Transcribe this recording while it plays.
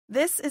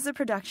This is a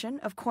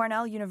production of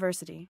Cornell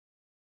University.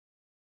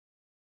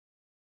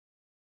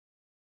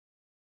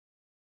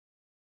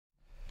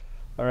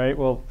 All right,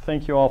 well,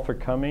 thank you all for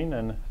coming,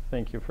 and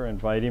thank you for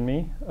inviting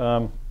me.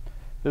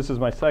 This is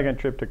my second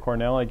trip to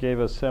Cornell. I gave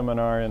a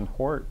seminar in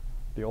Hort,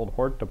 the old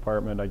Hort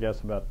department, I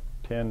guess about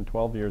 10,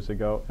 12 years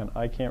ago, and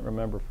I can't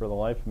remember for the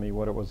life of me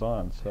what it was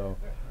on, so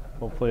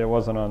hopefully it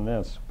wasn't on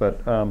this.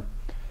 But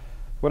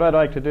what I'd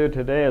like to do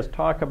today is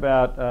talk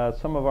about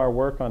some of our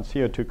work on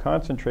CO2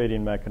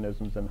 concentrating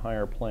mechanisms in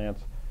higher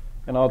plants,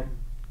 and I'll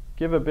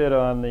give a bit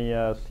on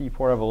the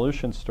C4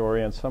 evolution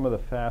story and some of the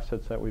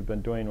facets that we've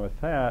been doing with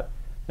that.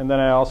 And then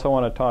I also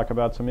want to talk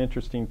about some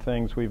interesting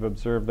things we've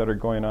observed that are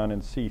going on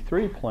in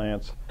C3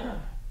 plants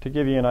to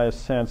give you a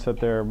sense that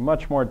they're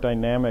much more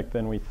dynamic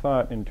than we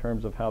thought in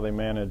terms of how they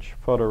manage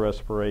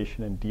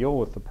photorespiration and deal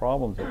with the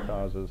problems it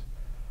causes,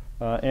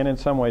 and in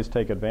some ways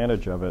take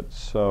advantage of it.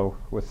 So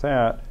with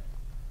that,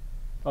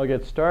 I'll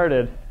get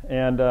started.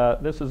 And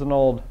this is an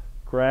old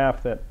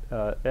graph that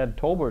Ed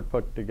Tolbert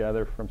put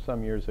together from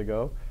some years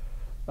ago.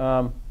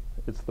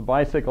 It's the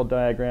bicycle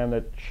diagram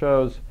that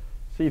shows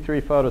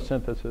C3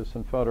 photosynthesis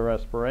and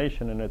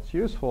photorespiration, and it's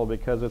useful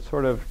because it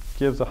sort of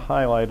gives a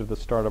highlight of the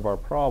start of our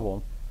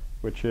problem,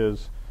 which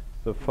is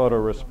the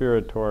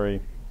photorespiratory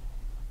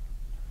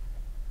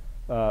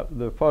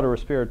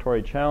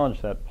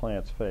challenge that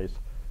plants face.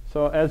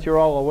 So as you're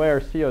all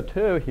aware,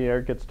 CO2 here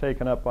gets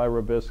taken up by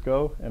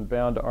rubisco and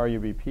bound to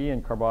RUBP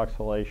and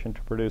carboxylation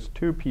to produce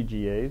 2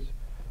 PGAs.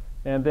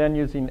 And then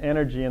using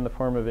energy in the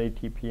form of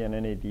ATP and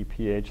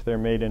NADPH, they're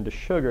made into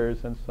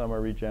sugars, and some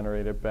are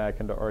regenerated back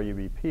into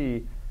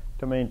RUBP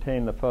to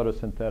maintain the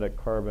photosynthetic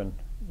carbon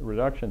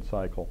reduction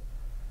cycle.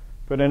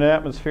 But in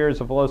atmospheres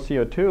of low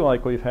CO2,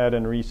 like we've had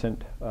in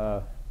recent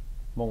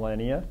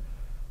millennia,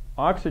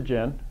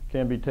 oxygen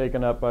can be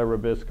taken up by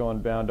rubisco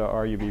and bound to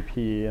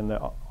RUBP in the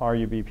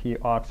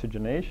RUBP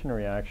oxygenation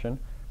reaction,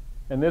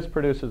 and this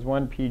produces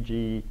 1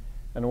 PG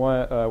and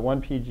one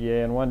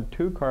PGA and 1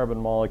 2-carbon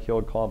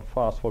molecule called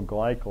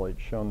phosphoglycolate,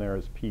 shown there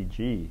as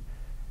PG.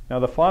 Now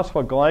the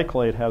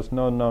phosphoglycolate has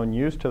no known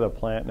use to the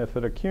plant, and if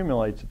it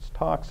accumulates, it's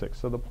toxic,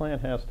 so the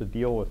plant has to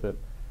deal with it.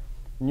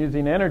 And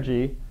using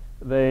energy,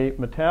 they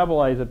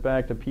metabolize it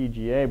back to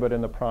PGA, but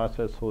in the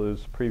process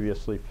lose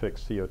previously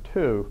fixed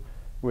CO2,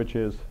 which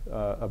is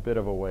a bit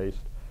of a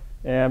waste.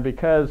 And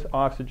because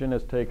oxygen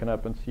is taken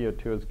up and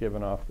CO2 is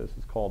given off, this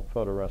is called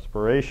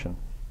photorespiration.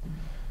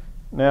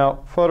 Now,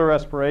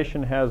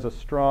 photorespiration has a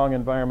strong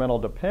environmental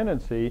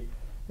dependency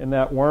in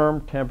that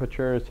warm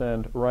temperatures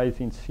and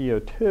rising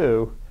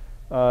CO2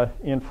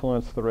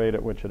 influence the rate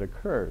at which it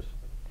occurs.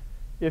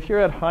 If you're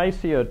at high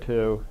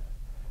CO2,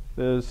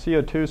 the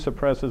CO2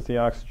 suppresses the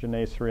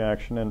oxygenase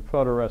reaction, and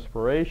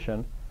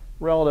photorespiration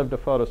relative to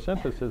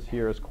photosynthesis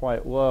here is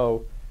quite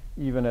low,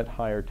 even at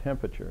higher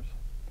temperatures.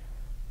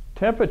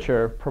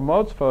 Temperature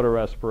promotes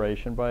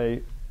photorespiration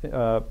by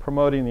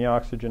promoting the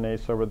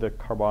oxygenase over the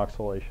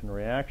carboxylation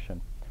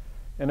reaction.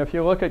 And if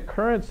you look at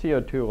current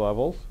CO2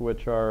 levels,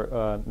 which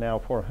are now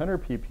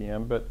 400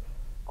 ppm, but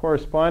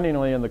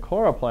correspondingly in the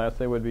chloroplast,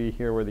 they would be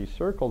here where these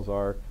circles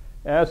are.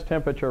 As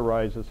temperature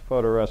rises,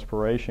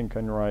 photorespiration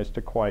can rise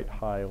to quite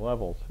high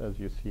levels, as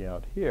you see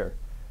out here.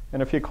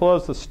 And if you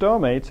close the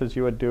stomates, as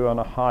you would do on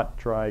a hot,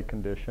 dry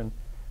condition,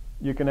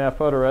 you can have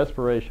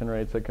photorespiration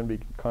rates that can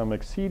become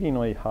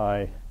exceedingly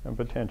high and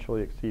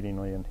potentially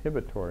exceedingly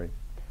inhibitory.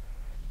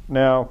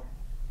 Now,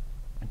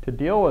 to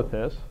deal with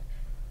this,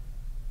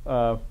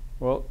 so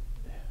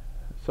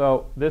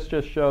this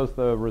just shows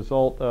the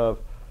result of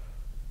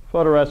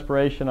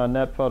photorespiration on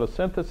net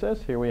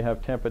photosynthesis. Here we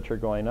have temperature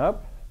going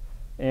up.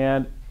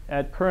 And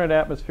at current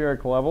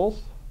atmospheric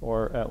levels,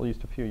 or at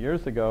least a few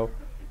years ago,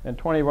 and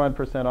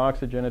 21%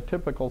 oxygen, a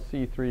typical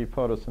C3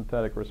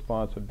 photosynthetic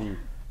response would be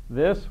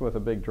this, with a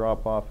big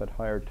drop-off at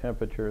higher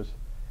temperatures.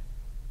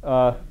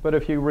 But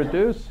if you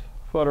reduce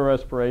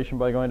photorespiration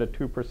by going to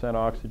 2%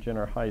 oxygen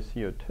or high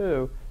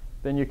CO2,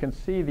 then you can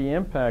see the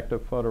impact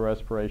of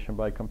photorespiration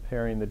by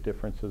comparing the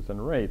differences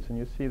in rates. And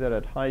you see that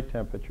at high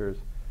temperatures,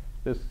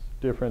 this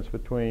difference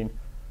between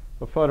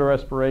a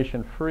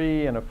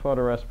photorespiration-free and a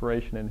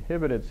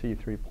photorespiration-inhibited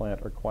C3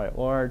 plant are quite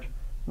large,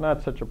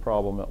 not such a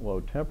problem at low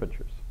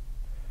temperatures.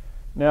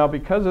 Now,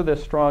 because of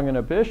this strong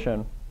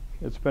inhibition,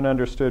 it's been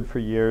understood for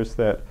years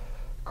that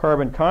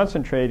carbon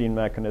concentrating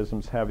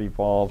mechanisms have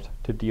evolved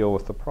to deal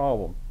with the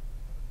problem.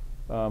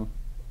 The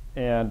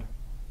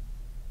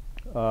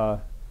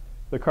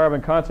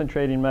carbon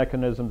concentrating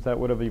mechanisms that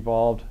would have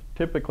evolved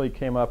typically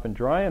came up in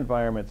dry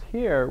environments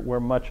here, where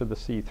much of the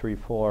C3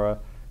 flora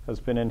has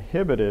been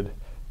inhibited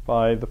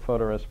by the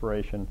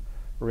photorespiration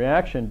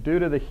reaction due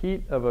to the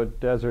heat of a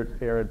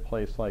desert arid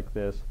place like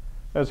this,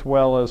 as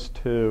well as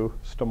to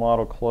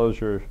stomatal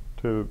closure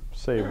to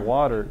save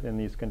water in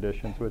these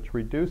conditions, which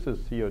reduces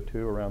CO2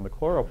 around the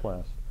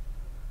chloroplast.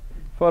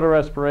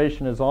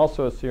 Photorespiration is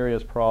also a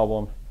serious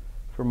problem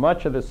for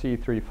much of the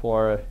C3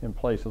 flora in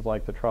places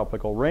like the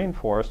tropical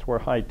rainforest, where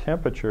high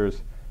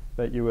temperatures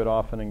that you would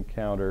often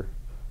encounter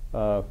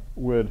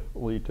would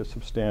lead to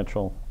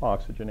substantial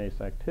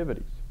oxygenase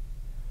activities.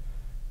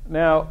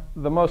 Now,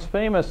 the most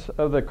famous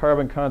of the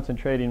carbon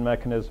concentrating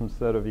mechanisms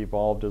that have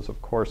evolved is, of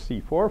course,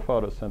 C4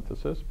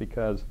 photosynthesis,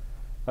 because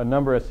a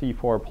number of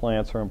C4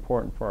 plants are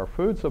important for our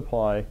food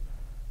supply,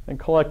 and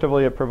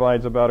collectively it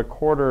provides about a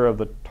quarter of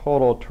the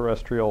total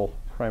terrestrial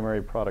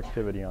primary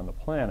productivity on the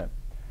planet.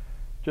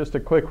 Just a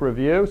quick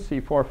review,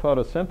 C4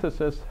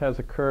 photosynthesis has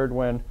occurred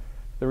when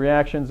the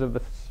reactions of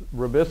the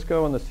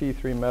rubisco and the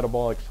C3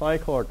 metabolic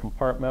cycle are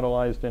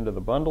compartmentalized into the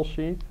bundle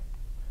sheath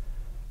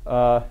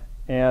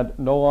and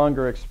no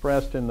longer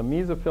expressed in the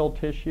mesophyll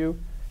tissue,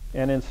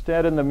 and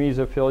instead in the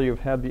mesophyll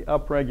you've had the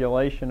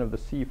upregulation of the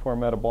C4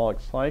 metabolic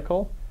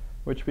cycle,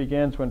 which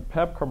begins when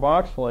PEP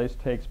carboxylase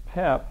takes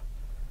PEP,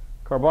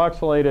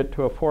 carboxylate it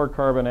to a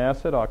 4-carbon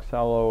acid,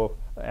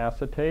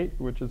 oxaloacetate,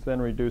 which is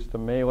then reduced to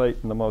malate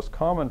in the most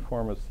common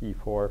form of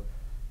C4.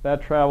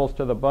 That travels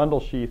to the bundle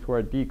sheath where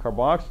a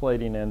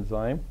decarboxylating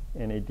enzyme,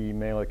 NAD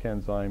malic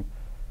enzyme,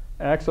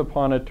 acts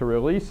upon it to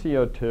release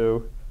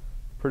CO2,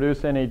 produce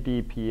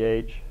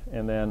NADPH,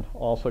 and then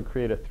also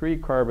create a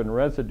 3-carbon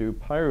residue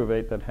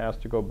pyruvate that has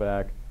to go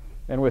back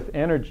and with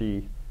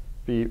energy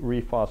be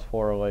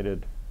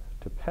rephosphorylated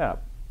to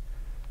PEP.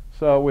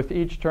 So with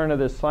each turn of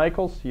this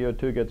cycle,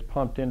 CO2 gets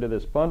pumped into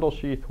this bundle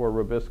sheath where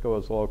rubisco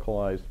is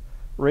localized,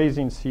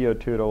 raising CO2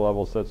 to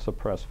levels that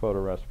suppress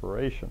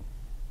photorespiration.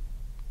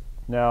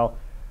 Now,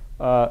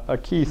 a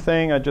key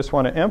thing I just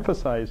want to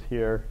emphasize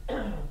here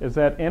is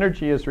that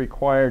energy is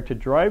required to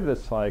drive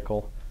this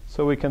cycle,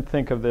 so we can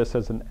think of this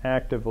as an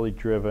actively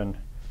driven,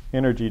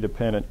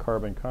 energy-dependent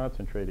carbon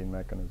concentrating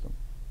mechanism.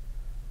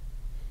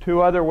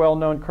 Two other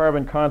well-known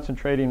carbon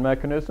concentrating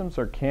mechanisms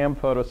are CAM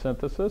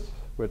photosynthesis,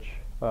 which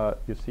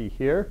you see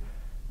here,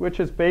 which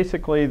is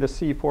basically the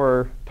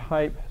C4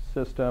 type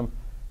system,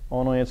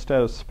 only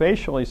instead of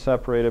spatially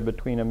separated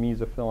between a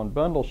mesophyll and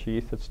bundle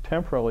sheath, it's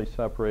temporally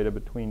separated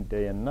between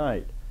day and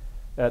night.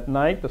 At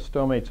night, the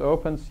stomate's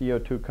open,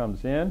 CO2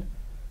 comes in,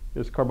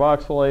 is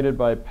carboxylated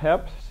by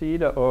PEP C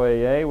to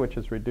OAA, which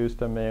is reduced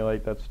to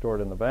malate that's stored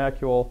in the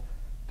vacuole.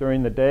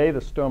 During the day,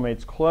 the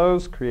stomate's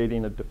closed,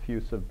 creating a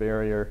diffusive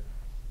barrier.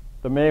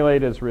 The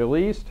malate is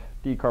released,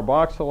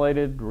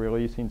 decarboxylated,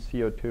 releasing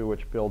CO2,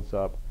 which builds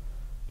up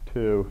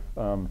to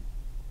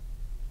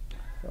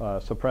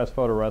suppress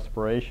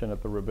photorespiration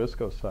at the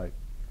rubisco site.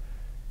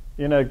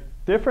 In a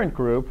different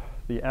group,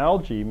 the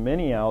algae,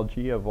 many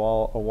algae of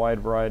a wide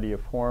variety of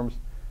forms,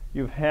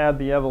 you've had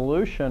the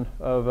evolution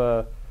of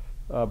a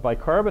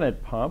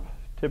bicarbonate pump,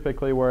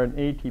 typically where an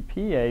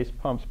ATPase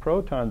pumps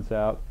protons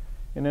out,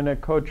 and in a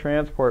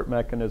co-transport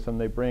mechanism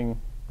they bring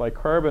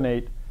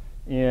bicarbonate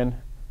in,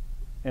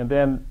 and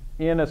then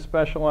in a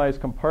specialized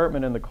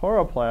compartment in the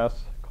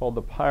chloroplast called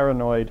the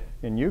pyranoid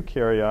in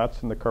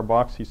eukaryotes and the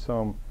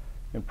carboxysome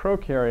in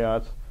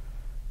prokaryotes,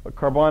 a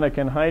carbonic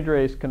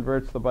anhydrase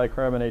converts the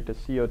bicarbonate to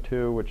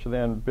CO2, which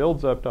then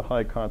builds up to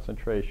high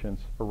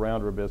concentrations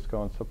around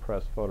rubisco and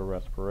suppress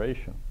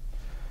photorespiration.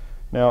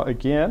 Now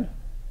again,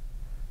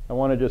 I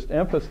want to just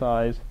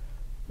emphasize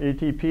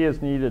ATP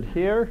is needed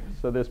here,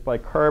 so this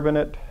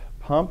bicarbonate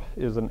pump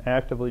is an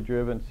actively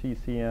driven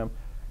CCM.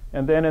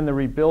 And then in the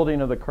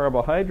rebuilding of the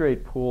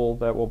carbohydrate pool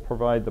that will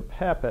provide the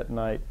PEP at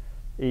night,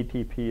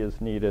 ATP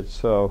is needed,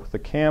 so the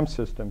CAM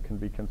system can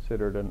be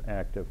considered an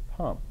active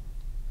pump.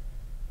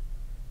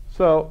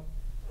 So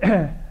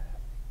in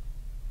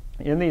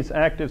these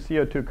active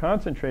CO2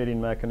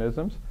 concentrating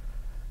mechanisms,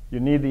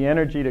 you need the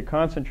energy to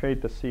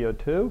concentrate the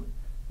CO2.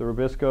 The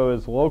rubisco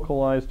is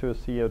localized to a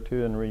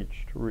CO2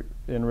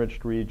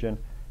 enriched region,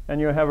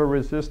 and you have a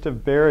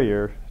resistive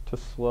barrier to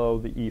slow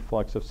the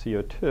efflux of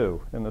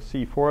CO2. In the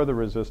C4, the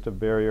resistive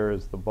barrier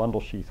is the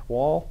bundle sheath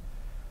wall.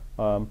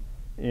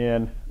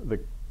 In the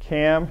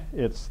CAM,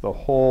 it's the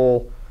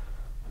whole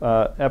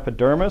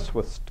epidermis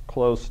with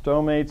closed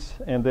stomates,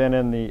 and then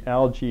in the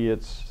algae,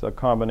 it's a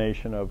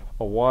combination of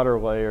a water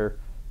layer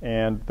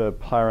and the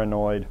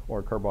pyranoid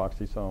or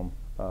carboxysome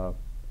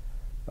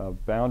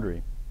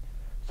boundary.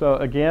 So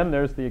again,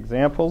 there's the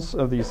examples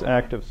of these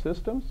active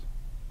systems,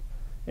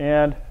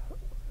 and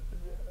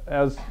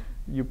as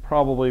you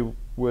probably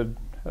would,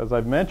 as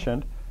I've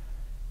mentioned,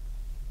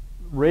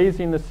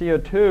 raising the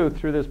CO2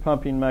 through this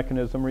pumping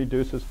mechanism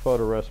reduces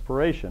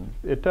photorespiration.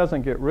 It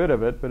doesn't get rid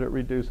of it, but it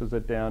reduces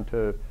it down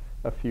to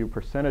a few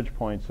percentage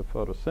points of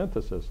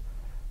photosynthesis.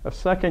 A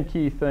second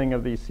key thing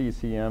of these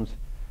CCMs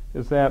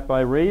is that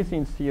by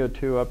raising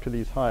CO2 up to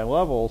these high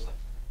levels,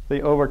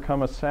 they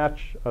overcome a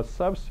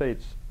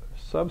substrate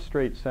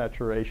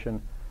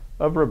saturation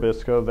of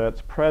rubisco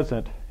that's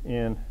present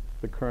in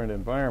the current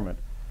environment.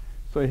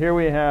 So here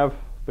we have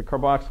the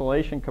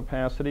carboxylation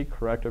capacity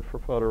corrected for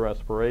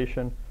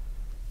photorespiration.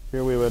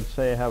 Here we would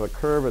say have a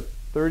curve at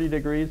 30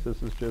 degrees.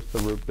 This is just the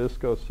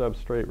rubisco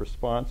substrate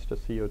response to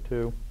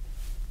CO2.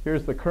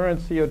 Here's the current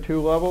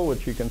CO2 level,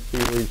 which you can see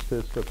leads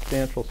to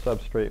substantial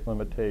substrate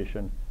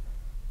limitation.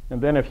 And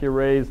then if you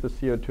raise the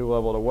CO2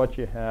 level to what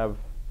you have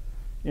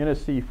in a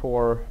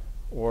C4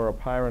 or a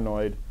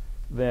pyranoid,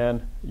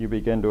 then you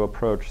begin to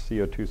approach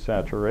CO2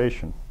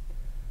 saturation.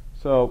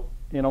 So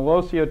in a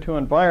low CO2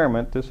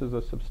 environment, this is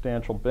a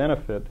substantial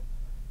benefit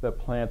that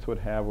plants would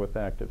have with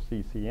active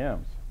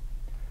CCMs.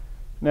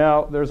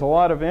 Now, there's a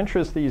lot of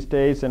interest these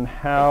days in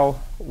how,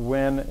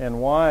 when,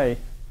 and why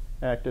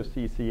active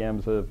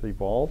CCMs have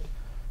evolved.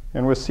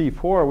 And with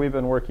C4, we've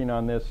been working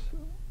on this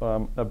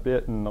a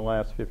bit in the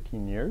last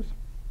 15 years.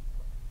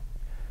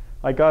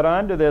 I got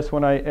onto this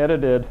when I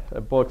edited a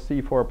book,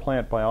 C4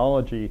 Plant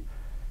Biology,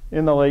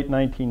 in the late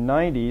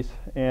 1990s.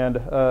 And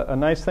a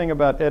nice thing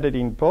about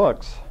editing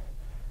books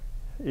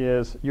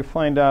is you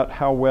find out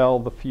how well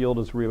the field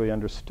is really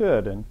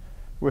understood. And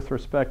with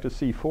respect to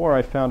C4,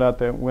 I found out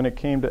that when it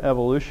came to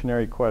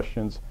evolutionary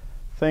questions,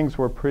 things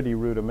were pretty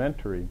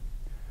rudimentary.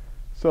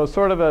 So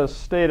sort of a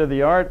state of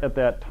the art at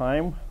that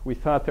time, we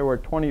thought there were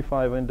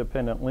 25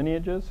 independent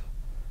lineages.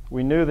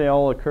 We knew they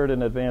all occurred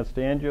in advanced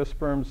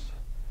angiosperms.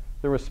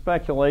 There was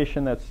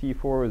speculation that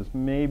C4 was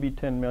maybe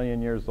 10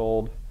 million years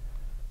old.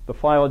 The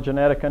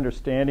phylogenetic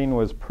understanding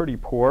was pretty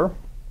poor.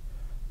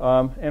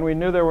 And we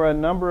knew there were a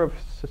number of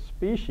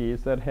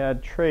species that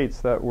had traits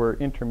that were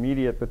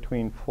intermediate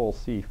between full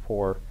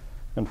C4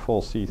 and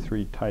full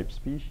C3 type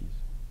species.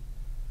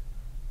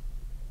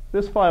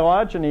 This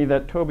phylogeny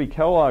that Toby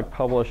Kellogg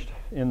published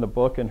in the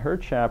book in her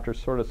chapter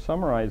sort of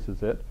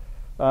summarizes it.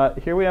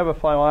 Here we have a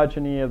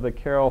phylogeny of the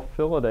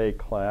Caryophyllaceae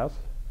class,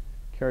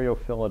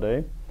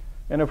 Caryophyllaceae.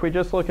 And if we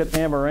just look at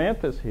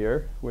Amaranthus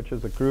here, which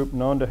is a group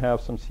known to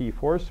have some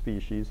C4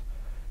 species,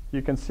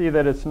 you can see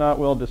that it's not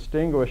well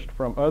distinguished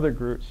from other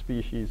group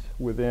species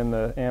within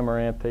the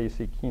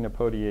Amaranthaceae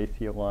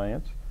Chenopodiaceae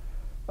alliance.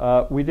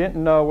 We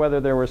didn't know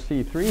whether there were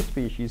C3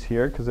 species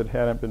here because it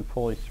hadn't been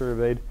fully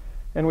surveyed,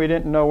 and we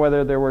didn't know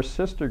whether there were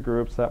sister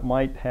groups that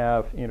might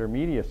have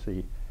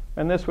intermediacy.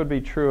 And this would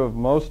be true of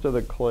most of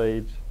the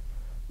clades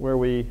where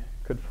we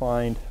could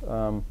find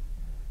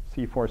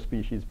C4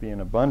 species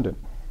being abundant.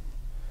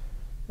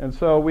 And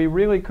so we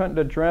really couldn't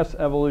address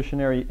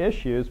evolutionary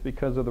issues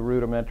because of the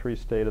rudimentary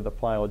state of the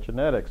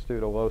phylogenetics due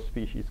to low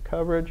species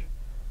coverage,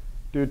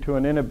 due to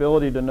an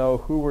inability to know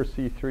who were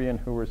C3 and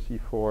who were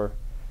C4,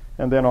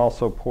 and then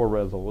also poor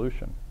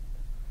resolution.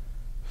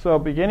 So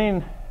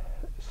beginning,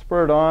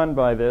 spurred on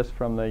by this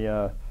from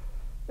the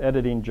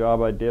editing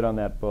job I did on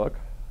that book,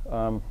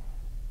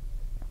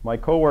 my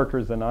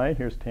coworkers and I,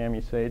 here's Tammy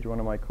Sage, one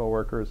of my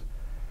coworkers,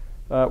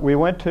 we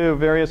went to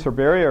various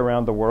herbaria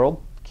around the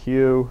world,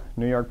 Kew,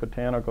 New York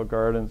Botanical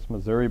Gardens,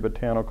 Missouri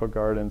Botanical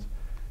Gardens,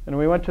 and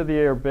we went to the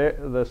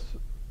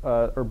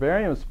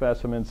herbarium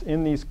specimens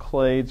in these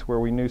clades where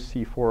we knew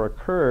C4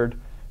 occurred,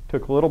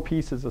 took little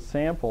pieces of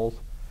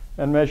samples,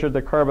 and measured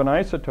the carbon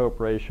isotope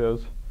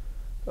ratios,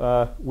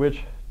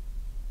 which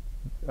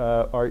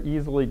are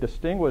easily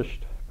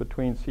distinguished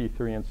between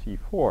C3 and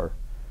C4.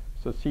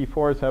 So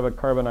C4s have a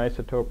carbon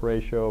isotope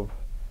ratio of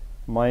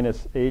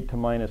 -8 to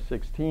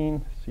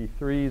 -16,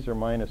 C3s are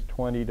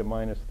 -20 to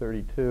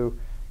 -32,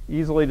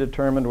 easily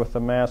determined with the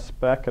mass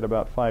spec at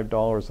about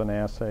 $5 an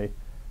assay.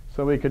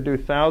 So we could do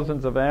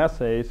thousands of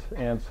assays,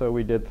 and so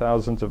we did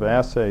thousands of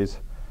assays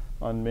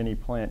on many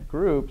plant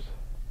groups.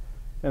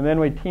 And then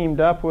we teamed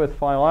up with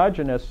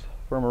phylogenists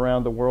from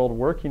around the world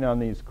working on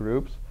these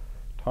groups,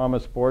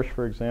 Thomas Borsch,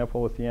 for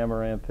example, with the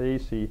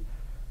Amaranthaceae,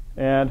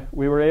 and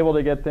we were able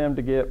to get them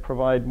to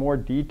provide more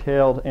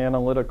detailed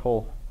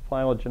analytical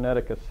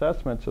phylogenetic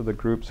assessments of the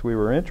groups we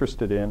were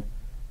interested in.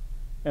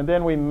 And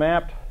then we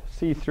mapped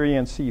C3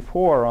 and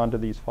C4 onto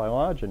these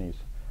phylogenies.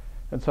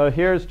 And so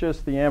here's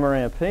just the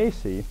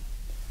Amaranthaceae.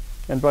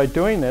 And by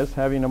doing this,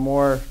 having a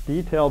more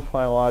detailed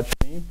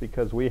phylogeny,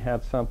 because we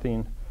had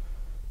something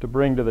to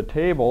bring to the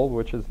table,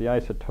 which is the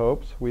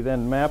isotopes, we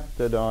then mapped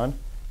it on.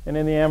 And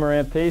in the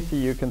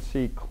Amaranthaceae, you can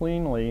see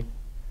cleanly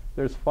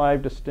there's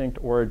 5 distinct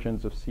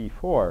origins of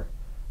C4.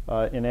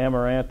 In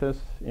Amaranthus,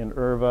 in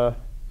Urva,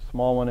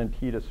 small one in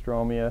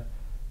Tetostromia,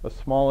 a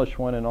smallish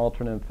one in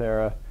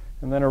Alternanthera,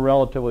 and then a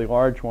relatively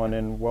large one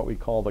in what we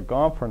call the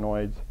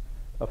Gomphronoids,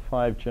 a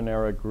 5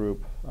 genera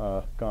group,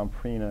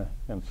 Gomphreina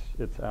and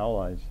its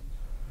allies.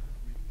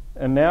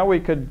 And now we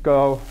could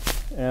go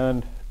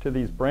and to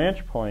these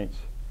branch points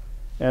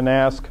and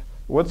ask,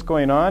 what's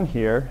going on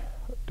here?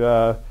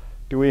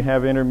 Do we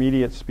have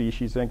intermediate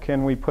species, and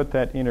can we put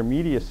that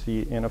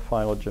intermediacy in a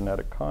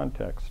phylogenetic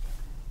context?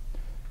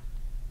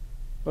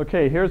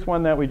 Okay, here's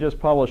one that we just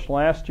published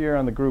last year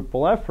on the group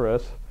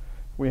Blephorus.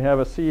 We have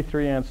a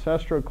C3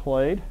 ancestral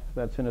clade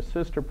that's in a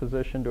sister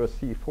position to a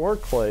C4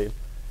 clade.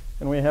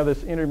 And we have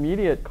this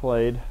intermediate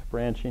clade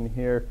branching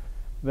here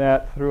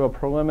that through a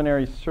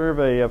preliminary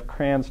survey of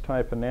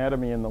Kranz-type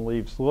anatomy in the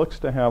leaves looks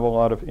to have a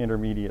lot of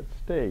intermediate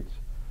states.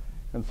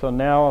 And so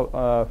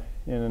now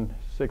in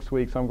 6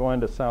 weeks I'm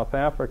going to South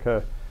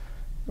Africa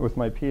with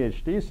my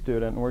PhD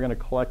student, and we're going to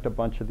collect a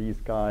bunch of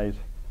these guys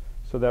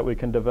so that we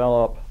can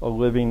develop a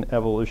living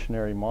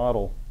evolutionary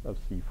model of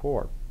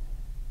C4.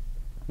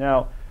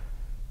 Now,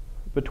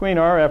 between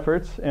our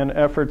efforts and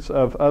efforts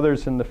of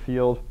others in the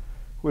field,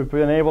 we've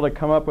been able to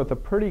come up with a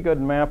pretty good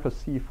map of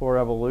C4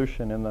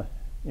 evolution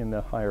in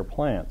the higher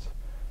plants.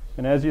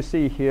 And as you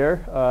see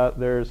here,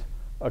 there's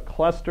a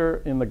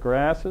cluster in the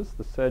grasses,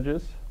 the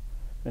sedges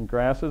and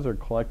grasses are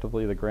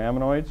collectively the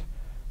graminoids.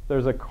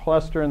 There's a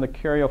cluster in the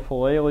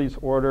Caryophyllales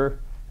order,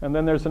 and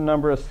then there's a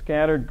number of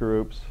scattered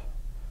groups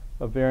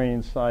of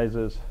varying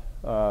sizes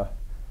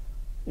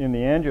in the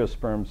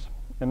angiosperms.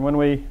 And when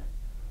we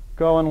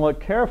go and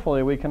look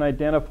carefully, we can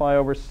identify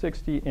over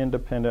 60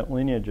 independent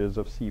lineages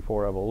of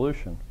C4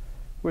 evolution,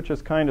 which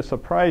is kind of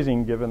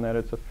surprising given that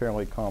it's a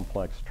fairly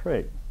complex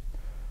trait.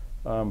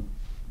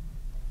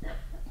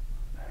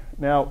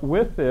 Now,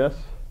 with this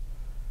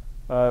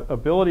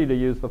ability to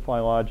use the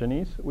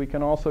phylogenies, we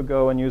can also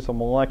go and use a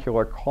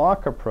molecular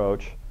clock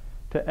approach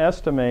to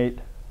estimate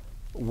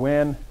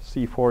when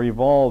C4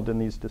 evolved in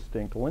these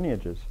distinct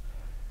lineages.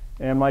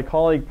 And my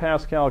colleague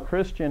Pascal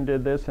Christian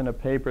did this in a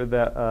paper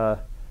that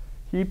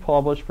he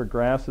published for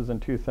grasses in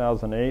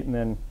 2008, and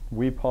then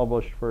we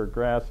published for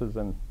grasses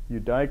and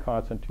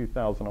eudicots in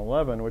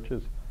 2011, which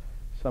is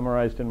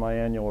summarized in my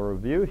annual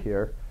review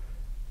here.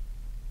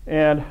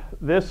 And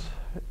this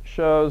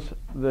shows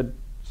the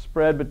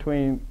spread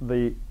between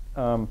the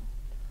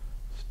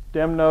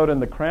stem node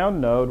and the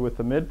crown node with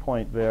the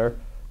midpoint there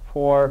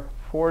for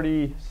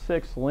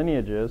 46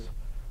 lineages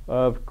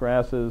of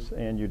grasses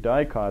and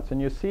eudicots.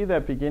 And you see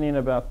that beginning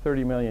about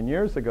 30 million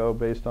years ago,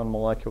 based on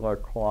molecular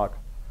clock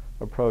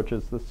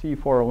approaches, the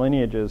C4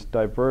 lineages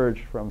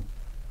diverged from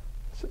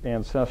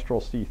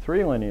ancestral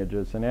C3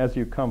 lineages. And as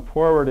you come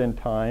forward in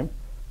time,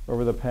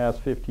 over the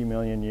past 50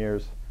 million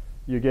years,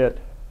 you get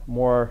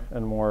more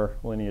and more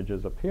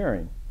lineages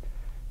appearing.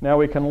 Now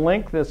we can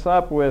link this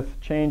up with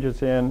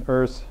changes in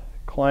Earth's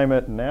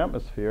climate and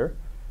atmosphere.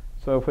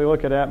 So if we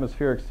look at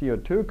atmospheric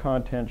CO2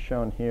 content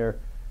shown here,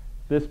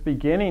 this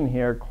beginning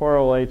here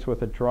correlates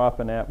with a drop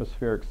in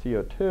atmospheric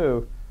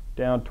CO2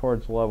 down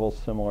towards levels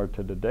similar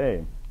to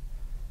today.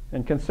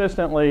 And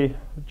consistently,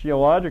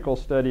 geological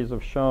studies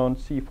have shown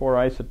C4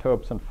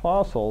 isotopes in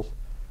fossils,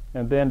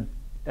 and then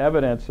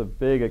evidence of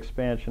big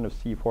expansion of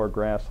C4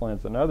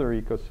 grasslands and other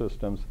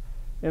ecosystems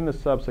in the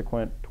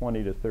subsequent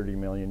 20 to 30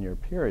 million year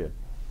period.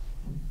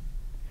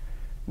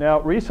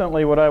 Now,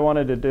 recently what I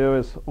wanted to do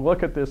is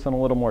look at this in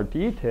a little more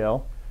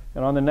detail,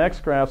 and on the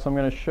next graphs I'm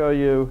going to show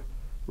you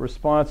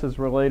responses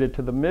related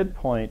to the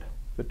midpoint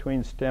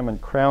between stem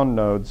and crown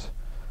nodes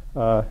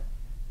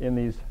in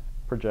these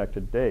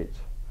projected dates.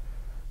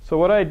 So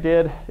what I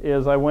did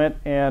is I went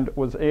and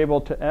was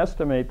able to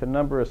estimate the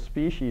number of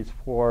species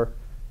for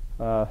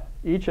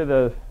each of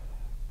the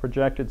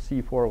projected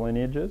C4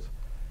 lineages.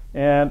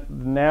 And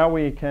now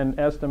we can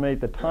estimate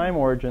the time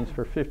origins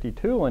for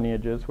 52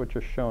 lineages, which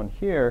are shown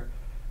here.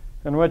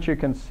 And what you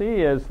can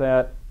see is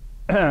that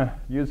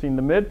using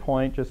the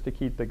midpoint, just to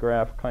keep the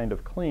graph kind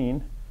of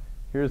clean,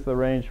 here's the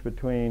range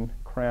between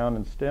crown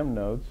and stem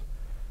nodes.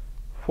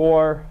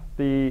 For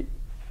the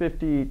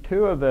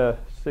 52 of the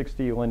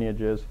 60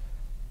 lineages,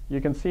 you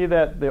can see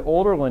that the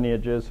older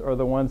lineages are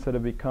the ones that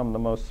have become the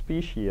most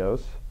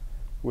speciose,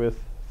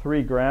 with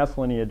 3 grass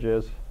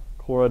lineages,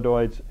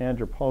 Chlorodoides,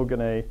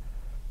 Andropogonae,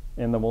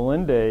 and the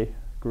Melindae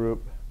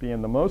group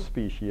being the most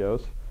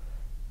speciose.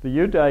 The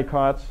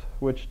eudicots,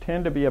 which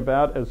tend to be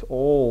about as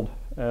old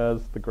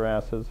as the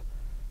grasses,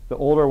 the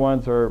older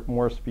ones are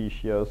more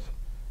speciose.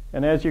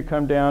 And as you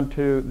come down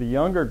to the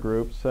younger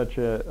groups,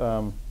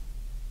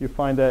 you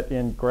find that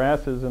in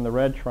grasses in the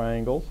red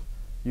triangles,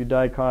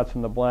 eudicots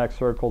in the black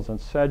circles, and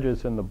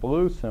sedges in the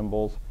blue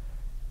symbols,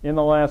 in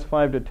the last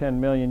 5 to 10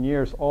 million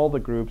years, all the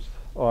groups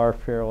are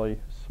fairly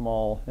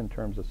small in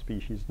terms of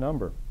species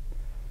number.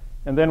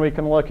 And then we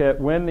can look at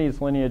when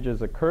these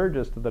lineages occur,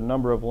 just the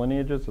number of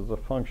lineages as a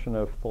function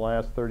of the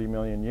last 30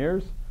 million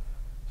years,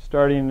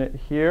 starting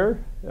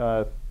here,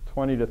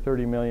 20 to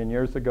 30 million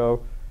years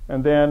ago,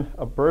 and then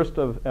a burst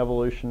of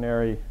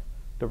evolutionary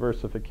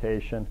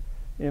diversification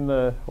in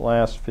the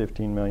last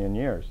 15 million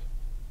years.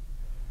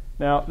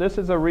 Now, this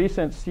is a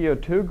recent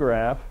CO2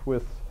 graph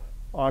with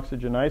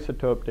oxygen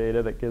isotope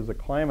data that gives a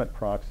climate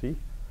proxy.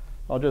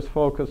 I'll just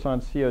focus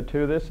on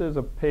CO2. This is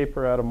a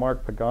paper out of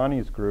Mark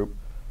Pagani's group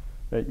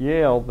at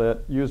Yale that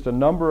used a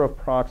number of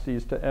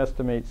proxies to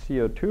estimate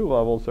CO2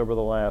 levels over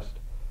the last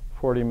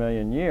 40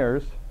 million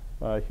years.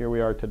 Here we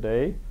are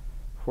today,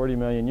 40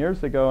 million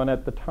years ago, and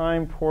at the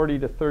time, 40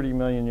 to 30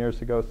 million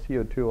years ago,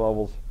 CO2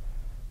 levels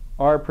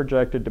are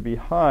projected to be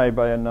high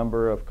by a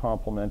number of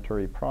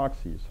complementary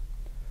proxies.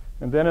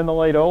 And then in the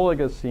late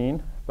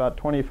Oligocene, about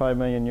 25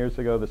 million years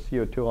ago, the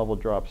CO2 level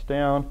drops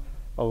down,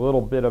 a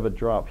little bit of a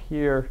drop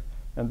here,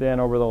 and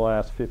then over the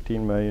last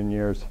 15 million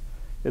years,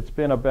 it's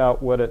been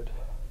about what it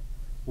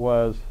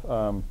was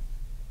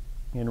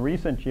in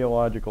recent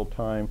geological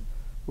time,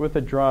 with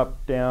a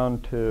drop down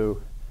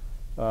to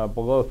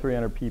below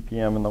 300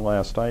 ppm in the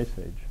last ice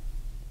age.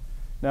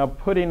 Now,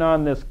 putting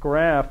on this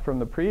graph from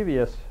the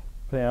previous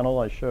panel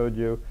I showed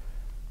you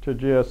to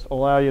just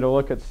allow you to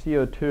look at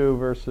CO2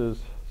 versus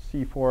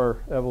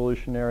C4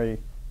 evolutionary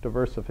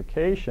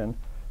diversification,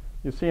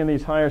 you see in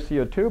these higher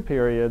CO2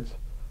 periods,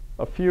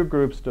 a few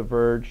groups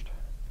diverged,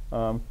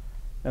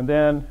 and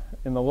then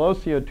in the low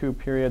CO2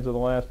 periods of the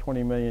last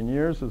 20 million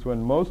years is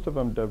when most of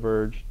them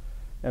diverged.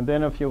 And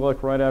then if you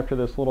look right after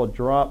this little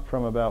drop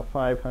from about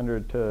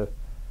 500 to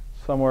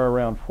somewhere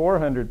around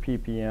 400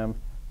 ppm,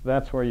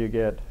 that's where you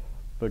get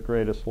the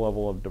greatest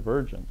level of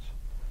divergence.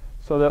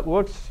 So that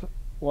looks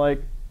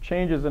like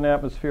changes in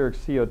atmospheric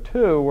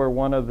CO2 were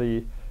one of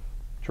the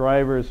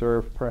drivers,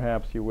 or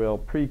perhaps you will,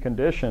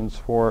 preconditions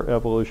for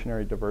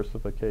evolutionary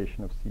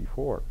diversification of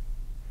C4.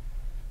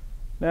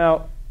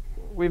 Now,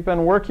 we've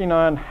been working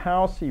on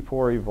how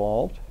C4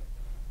 evolved,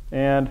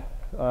 and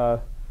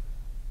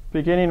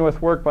beginning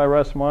with work by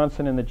Russ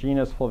Monson in the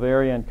genus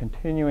Flavaria and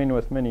continuing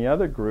with many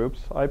other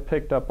groups, I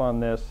picked up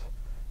on this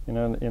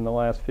in the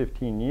last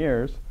 15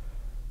 years,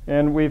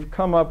 and we've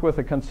come up with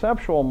a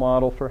conceptual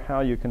model for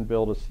how you can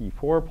build a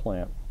C4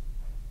 plant.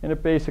 And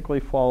it basically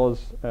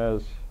follows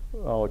as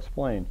I'll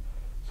explain.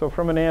 So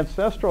from an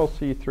ancestral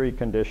C3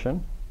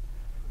 condition,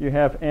 you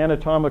have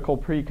anatomical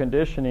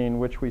preconditioning,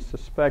 which we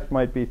suspect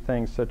might be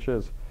things such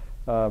as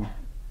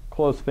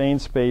close vein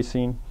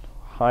spacing,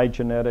 high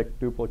genetic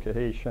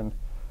duplication.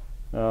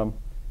 And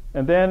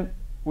then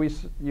we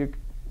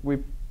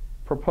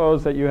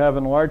propose that you have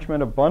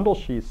enlargement of bundle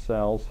sheath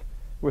cells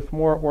with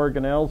more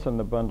organelles in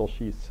the bundle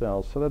sheath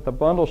cells so that the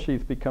bundle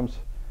sheath becomes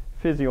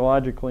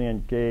physiologically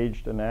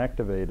engaged and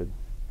activated.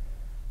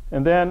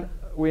 And then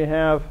we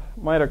have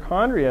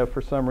mitochondria,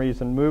 for some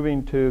reason,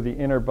 moving to the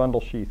inner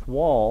bundle sheath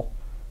wall.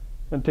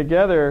 And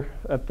together,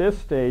 at this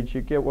stage,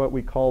 you get what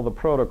we call the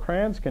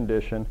proto-Kranz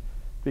condition,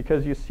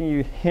 because you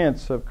see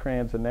hints of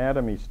Kranz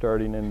anatomy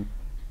starting in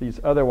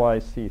these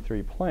otherwise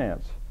C3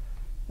 plants.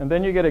 And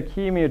then you get a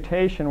key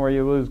mutation where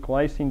you lose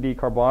glycine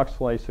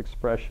decarboxylase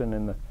expression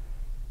in the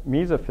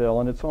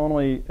mesophyll, and it's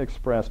only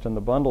expressed in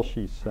the bundle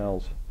sheath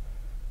cells.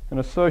 And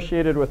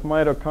associated with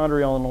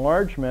mitochondrial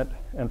enlargement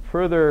and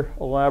further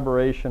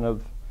elaboration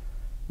of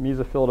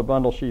mesophyll to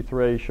bundle sheath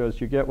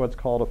ratios, you get what's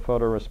called a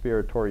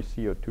photorespiratory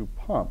CO2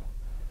 pump,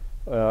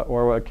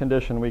 or a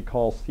condition we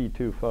call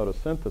C2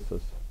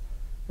 photosynthesis.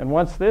 And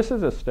once this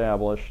is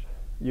established,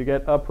 you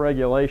get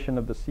upregulation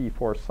of the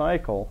C4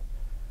 cycle,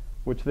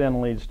 which then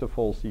leads to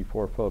full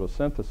C4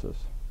 photosynthesis.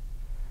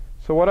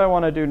 So what I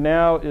want to do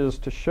now is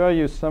to show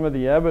you some of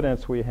the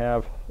evidence we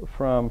have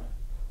from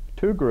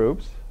two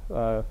groups,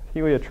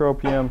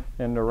 Heliotropium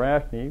and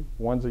Arachne.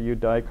 One's a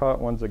eudicot,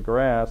 one's a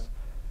grass,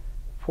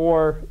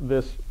 for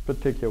this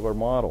particular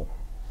model.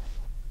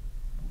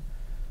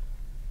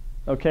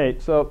 Okay,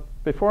 so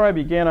before I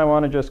begin, I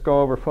want to just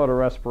go over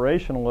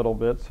photorespiration a little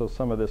bit so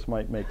some of this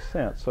might make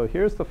sense. So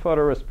here's the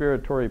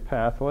photorespiratory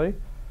pathway.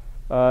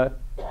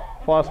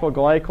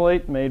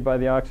 Phosphoglycolate, made by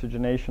the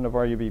oxygenation of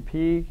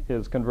RUBP,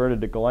 is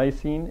converted to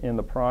glycine in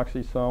the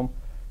peroxisome.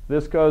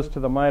 This goes to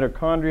the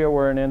mitochondria,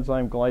 where an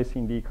enzyme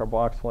glycine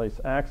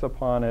decarboxylase acts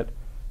upon it,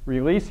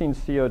 releasing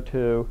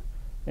CO2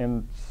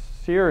 and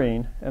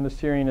serine, and the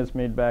serine is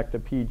made back to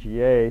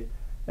PGA,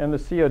 and the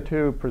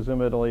CO2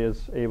 presumably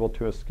is able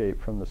to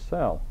escape from the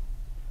cell.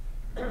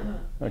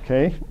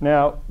 Okay,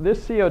 now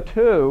this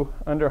CO2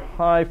 under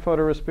high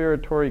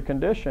photorespiratory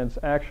conditions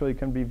actually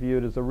can be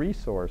viewed as a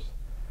resource.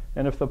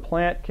 And if the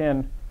plant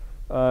can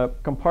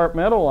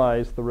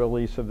compartmentalize the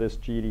release of this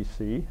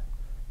GDC,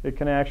 it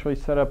can actually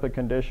set up a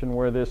condition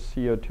where this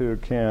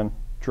CO2 can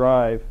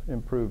drive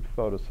improved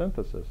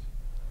photosynthesis.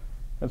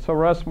 And so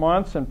Russ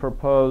Monson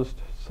proposed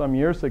some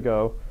years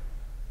ago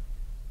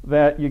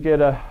that you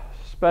get a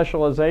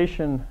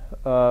specialization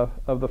of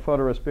the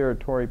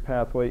photorespiratory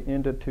pathway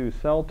into two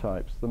cell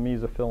types, the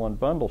mesophyll and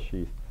bundle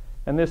sheath.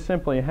 And this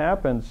simply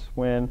happens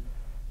when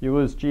you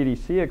lose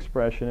GDC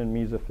expression in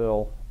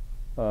mesophyll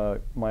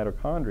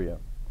mitochondria.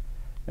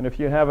 And if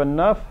you have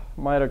enough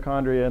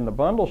mitochondria in the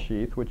bundle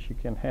sheath, which you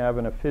can have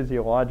in a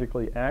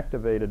physiologically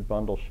activated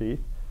bundle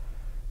sheath,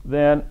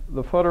 then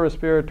the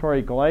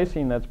photorespiratory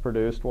glycine that's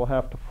produced will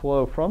have to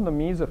flow from the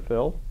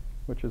mesophyll,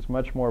 which is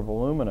much more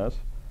voluminous,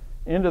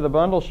 into the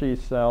bundle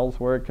sheath cells,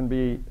 where it can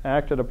be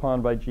acted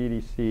upon by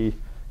GDC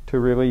to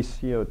release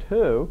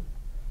CO2.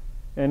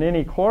 And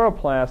any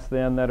chloroplasts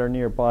then that are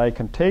nearby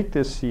can take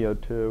this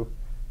CO2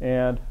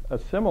 and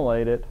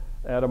assimilate it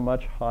at a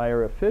much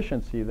higher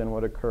efficiency than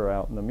would occur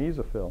out in the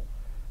mesophyll.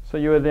 So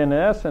you would in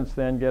essence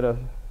then get a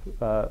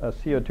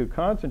CO2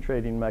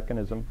 concentrating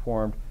mechanism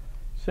formed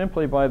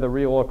simply by the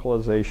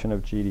relocalization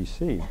of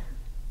GDC.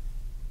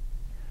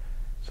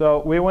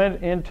 So we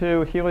went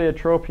into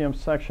Heliotropium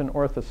section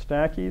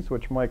orthostachys,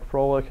 which Mike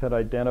Froelich had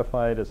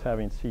identified as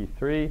having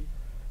C3,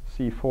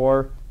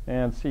 C4,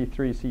 and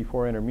C3,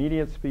 C4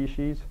 intermediate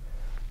species.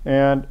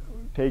 And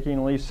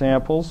taking leaf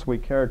samples, we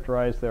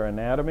characterized their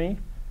anatomy.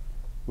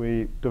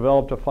 We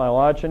developed a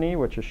phylogeny,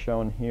 which is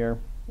shown here,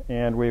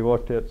 and we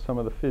looked at some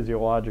of the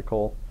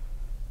physiological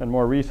and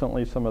more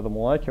recently some of the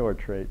molecular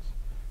traits.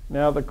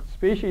 Now the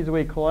species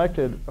we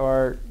collected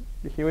are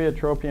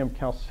Heliotropium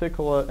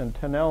calcicula and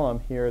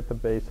tenellum here at the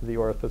base of the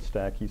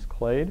orthostachys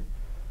clade.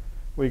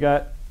 We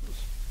got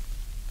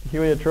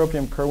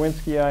Heliotropium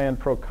kerwinskii and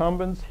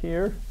procumbens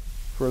here,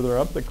 further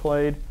up the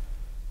clade.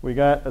 We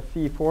got a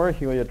C4,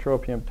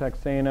 Heliotropium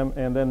texanum,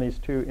 and then these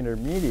two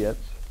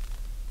intermediates,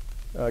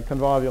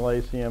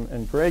 Convolvulaceum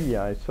and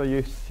Gregii. So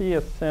you see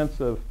a sense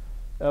of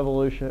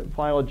evolution,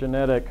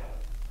 phylogenetic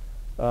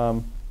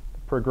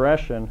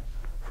progression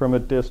from a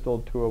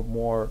distal to a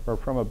more, or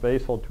from a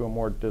basal to a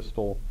more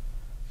distal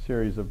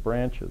series of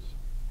branches,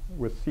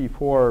 with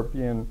C4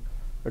 being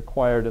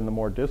acquired in the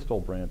more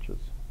distal branches.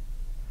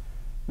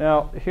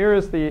 Now, here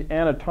is the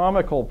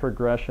anatomical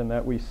progression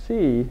that we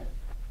see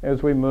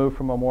as we move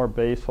from a more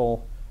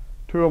basal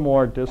to a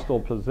more distal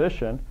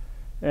position.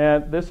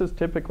 And this is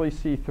typically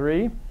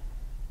C3,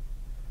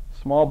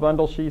 small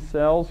bundle sheath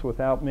cells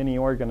without many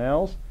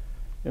organelles.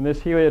 In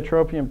this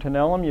Heliotropium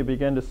tenellum, you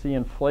begin to see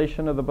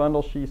inflation of the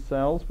bundle sheath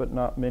cells, but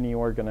not many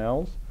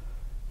organelles.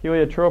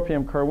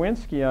 Heliotropium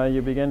karwinskii,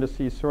 you begin to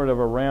see sort of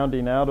a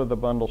rounding out of the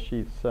bundle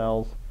sheath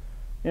cells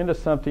into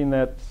something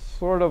that's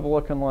sort of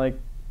looking like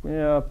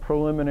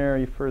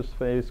preliminary first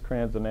phase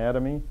Cran's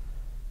anatomy.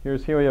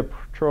 Here's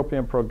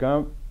Heliotropium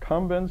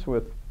procumbens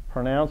with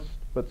pronounced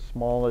but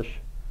smallish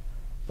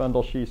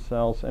bundle sheath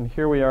cells. And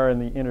here we are in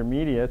the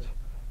intermediates,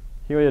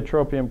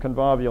 Heliotropium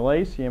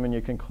convolvulaceum, and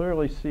you can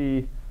clearly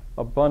see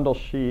a bundle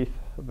sheath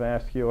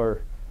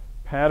vascular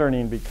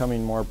patterning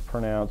becoming more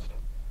pronounced.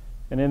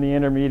 And in the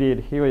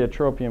intermediate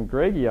Heliotropium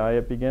gregii,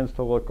 it begins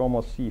to look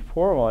almost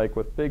C4-like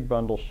with big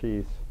bundle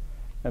sheaths.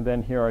 And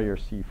then here are your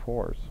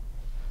C4s.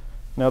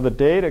 Now the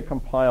data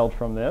compiled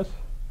from this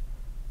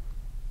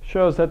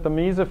shows that the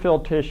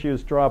mesophyll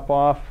tissues drop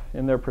off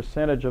in their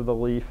percentage of the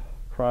leaf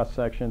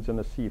cross-sections in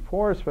the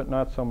C4s, but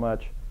not so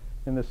much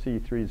in the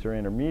C3s or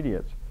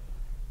intermediates.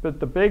 But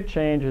the big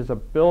change is a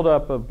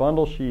buildup of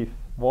bundle sheath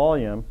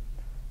volume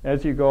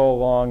as you go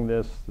along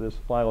this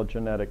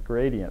phylogenetic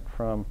gradient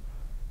from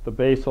the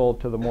basal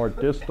to the more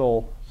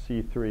distal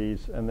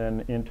C3s and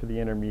then into the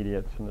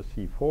intermediates and the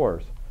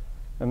C4s.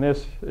 And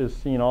this is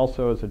seen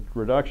also as a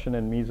reduction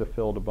in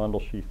mesophyll to bundle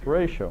sheath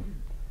ratio.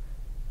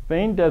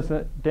 Vein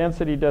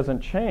density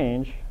doesn't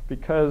change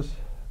because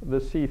the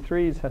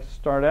C3s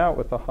start out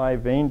with a high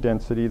vein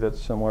density that's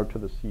similar to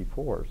the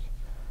C4s,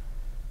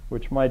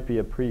 which might be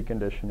a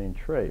preconditioning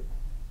trait.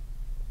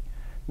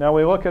 Now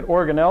we look at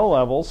organelle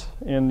levels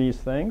in these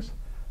things.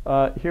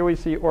 Here we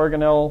see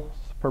organelles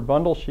per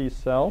bundle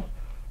sheath cell,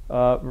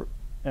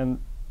 and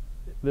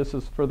this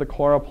is for the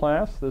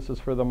chloroplast, this is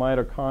for the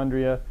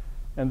mitochondria,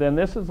 and then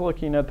this is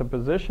looking at the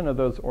position of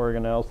those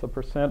organelles, the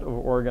percent of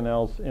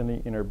organelles in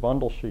the inner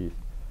bundle sheath,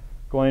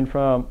 going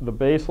from the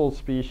basal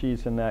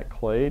species in that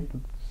clade,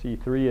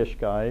 C3-ish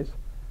guys,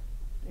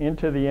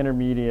 into the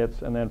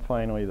intermediates, and then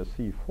finally the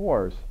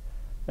C4s.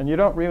 And you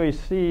don't really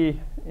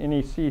see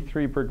any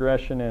C3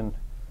 progression in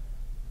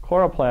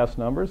chloroplast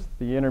numbers.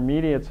 The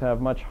intermediates have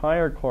much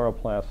higher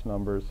chloroplast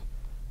numbers.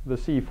 The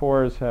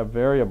C4s have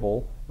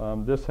variable.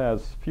 This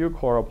has few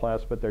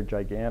chloroplasts, but they're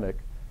gigantic.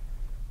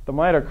 The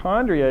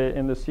mitochondria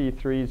in the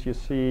C3s you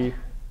see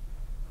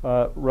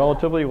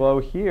relatively low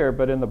here,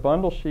 but in the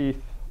bundle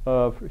sheath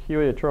of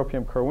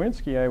Heliotropium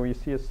karwinskii, we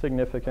see a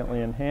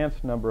significantly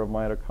enhanced number of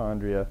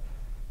mitochondria,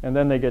 and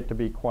then they get to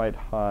be quite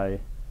high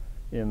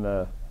in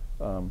the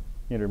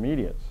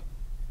intermediates.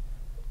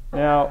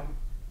 Now,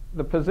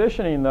 the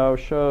positioning, though,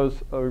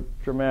 shows a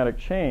dramatic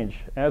change.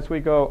 As we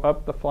go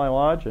up the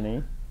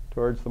phylogeny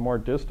towards the more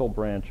distal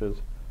branches,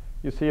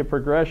 you see a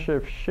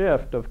progressive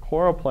shift of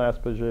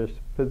chloroplast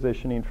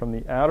positioning from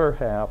the outer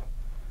half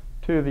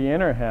to the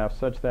inner half,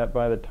 such that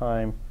by the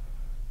time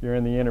you're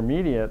in the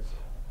intermediates,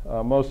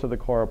 most of the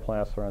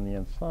chloroplasts are on the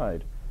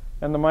inside.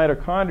 And the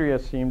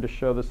mitochondria seem to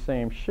show the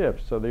same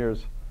shift. So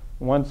there's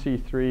one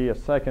C3, a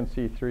second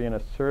C3, and a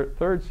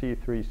third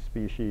C3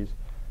 species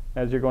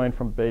as you're going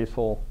from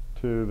basal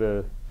to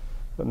the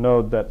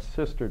node that's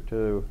sister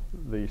to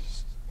the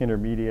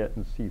intermediate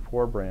and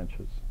C4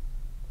 branches.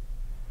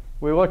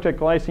 We looked at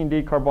glycine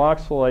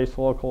decarboxylase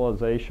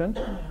localization.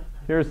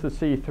 Here's the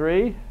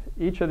C3.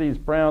 Each of these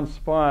brown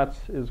spots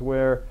is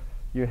where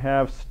you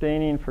have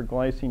staining for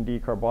glycine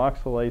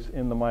decarboxylase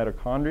in the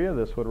mitochondria.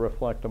 This would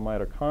reflect a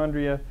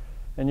mitochondria.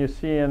 And you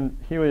see in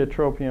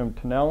Heliotropium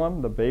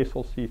tenellum, the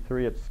basal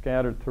C3, it's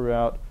scattered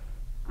throughout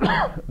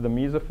the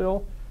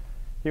mesophyll.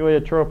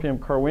 Heliotropium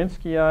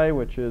karwinskii,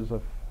 which is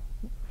a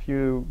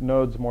few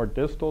nodes more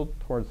distal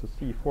towards the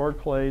C4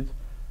 clades,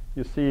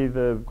 you see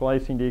the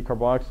glycine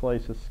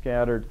decarboxylase is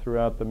scattered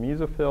throughout the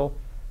mesophyll,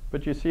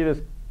 but you see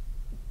this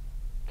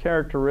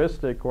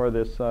characteristic or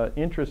this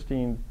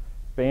interesting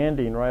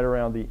banding right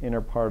around the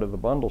inner part of the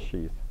bundle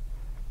sheath.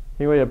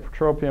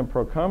 Heliotropium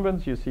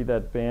procumbens, you see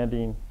that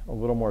banding a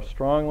little more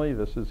strongly.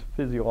 This is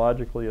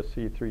physiologically a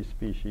C3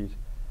 species.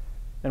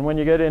 And when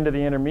you get into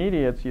the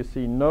intermediates, you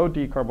see no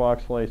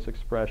decarboxylase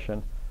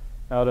expression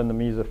out in the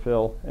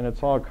mesophyll, and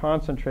it's all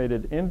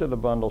concentrated into the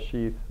bundle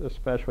sheath,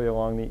 especially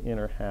along the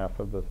inner half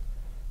of the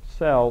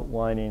cell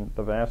lining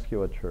the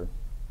vasculature.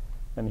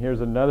 And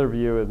here's another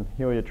view in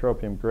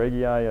Heliotropium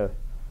gregii, a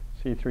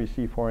C3,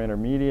 C4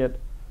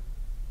 intermediate.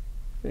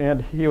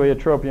 And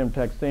Heliotropium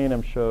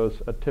texanum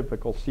shows a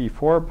typical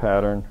C4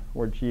 pattern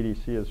where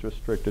GDC is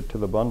restricted to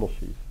the bundle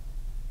sheath.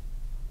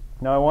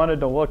 Now I wanted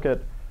to look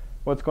at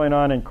what's going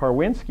on in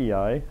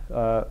Karwinskii,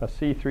 a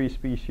C3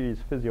 species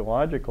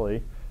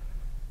physiologically.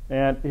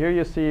 And here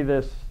you see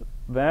this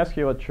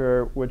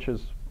vasculature, which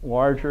is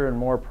larger and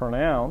more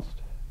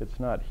pronounced. It's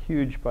not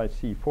huge by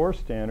C4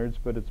 standards,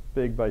 but it's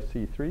big by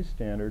C3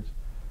 standards.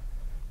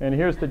 And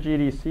here's the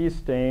GDC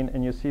stain,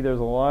 and you see there's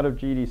a lot of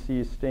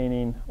GDC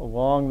staining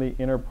along the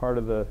inner part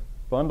of the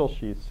bundle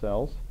sheath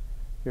cells.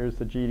 Here's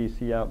the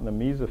GDC out in the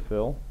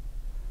mesophyll.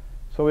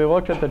 So we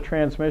looked at the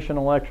transmission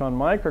electron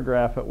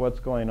micrograph at what's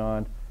going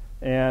on,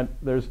 and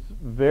there's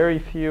very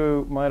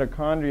few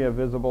mitochondria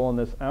visible in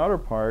this outer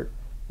part,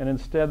 and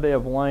instead they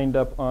have lined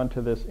up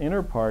onto this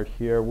inner part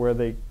here where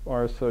they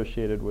are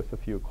associated with a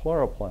few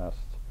chloroplasts.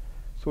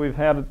 So we've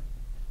had,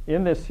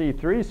 in this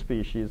C3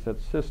 species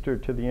that's sister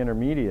to the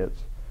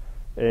intermediates,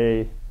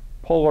 a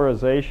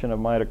polarization of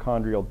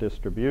mitochondrial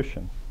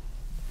distribution.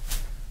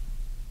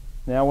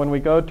 Now when we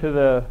go to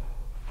the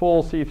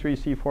full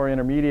C3-C4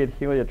 intermediate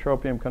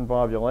Heliotropium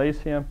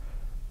convolvulaceum,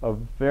 a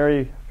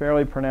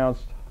fairly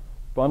pronounced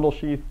bundle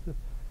sheath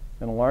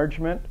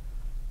enlargement,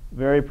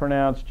 very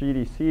pronounced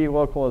GDC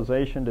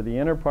localization to the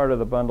inner part of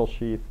the bundle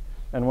sheath,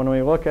 and when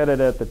we look at it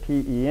at the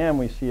TEM,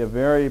 we see a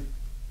very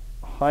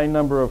high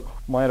number of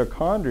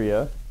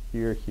mitochondria,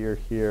 here, here,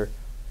 here,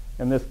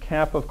 and this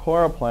cap of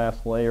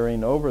chloroplasts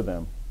layering over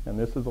them. And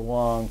this is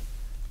along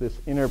this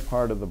inner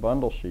part of the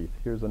bundle sheath.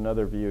 Here's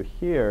another view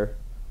here.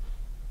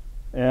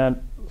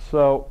 And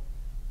so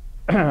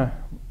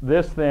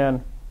this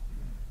then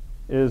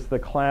is the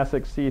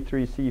classic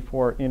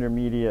C3-C4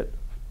 intermediate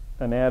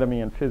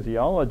anatomy and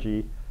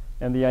physiology.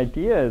 And the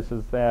idea is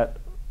that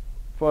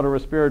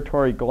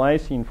photorespiratory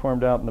glycine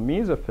formed out in the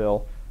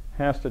mesophyll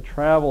has to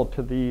travel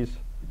to these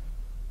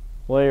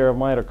layer of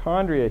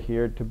mitochondria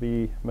here to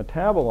be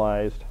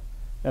metabolized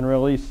and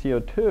release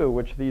CO2,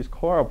 which these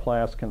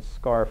chloroplasts can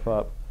scarf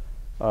up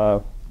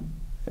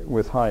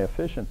with high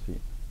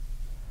efficiency.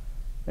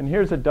 And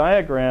here's a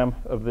diagram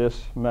of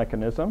this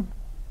mechanism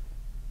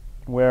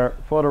where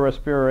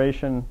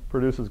photorespiration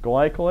produces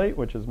glycolate,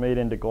 which is made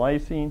into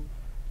glycine.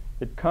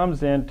 It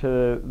comes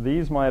into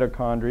these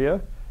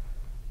mitochondria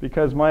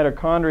because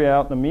mitochondria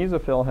out in the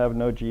mesophyll have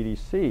no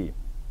GDC.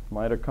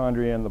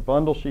 Mitochondria in the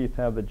bundle sheath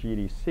have the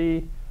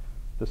GDC.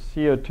 The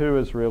CO2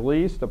 is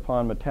released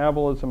upon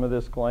metabolism of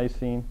this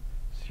glycine.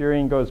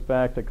 Serine goes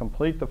back to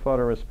complete the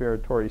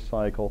photorespiratory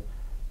cycle.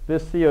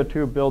 This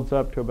CO2 builds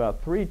up to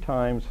about 3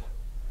 times,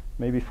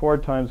 maybe 4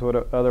 times what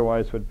it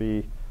otherwise would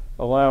be,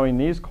 allowing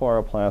these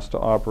chloroplasts to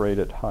operate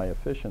at high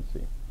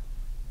efficiency.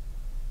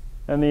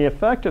 And the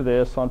effect of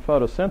this on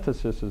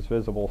photosynthesis is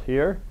visible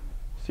here.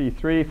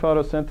 C3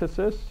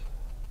 photosynthesis.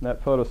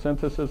 That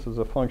photosynthesis is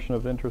a function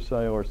of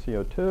intracellular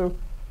CO2.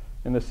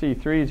 In the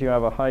C3s, you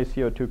have a high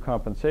CO2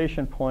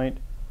 compensation point,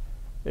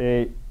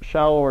 a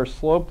shallower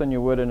slope than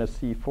you would in a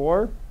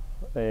C4,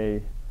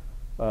 a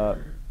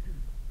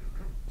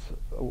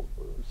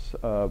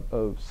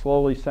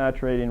slowly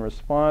saturating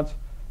response.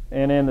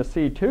 And in the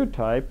C2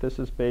 type, this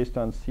is based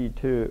on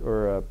C2,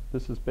 or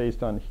this is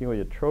based on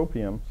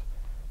heliotropiums,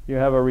 you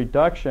have a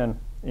reduction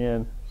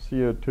in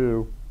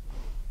CO2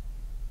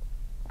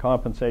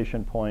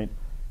 compensation point,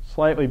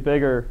 slightly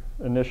bigger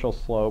initial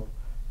slope,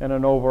 and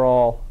an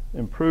overall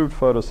improved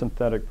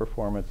photosynthetic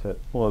performance at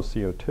low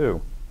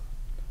CO2.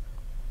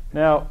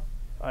 Now,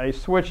 I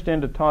switched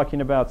into talking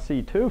about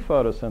C2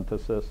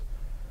 photosynthesis,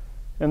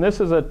 and this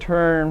is a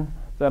term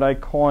that I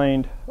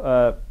coined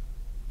to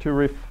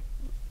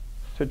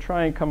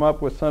try and come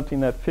up with something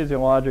that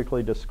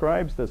physiologically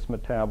describes this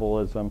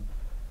metabolism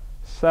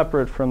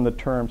separate from the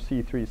term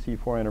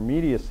C3-C4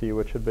 intermediacy,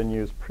 which had been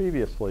used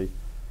previously.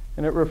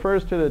 And it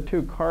refers to the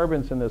 2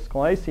 carbons in this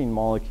glycine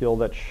molecule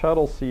that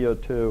shuttle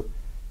CO2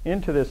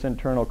 into this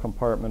internal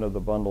compartment of the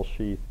bundle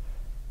sheath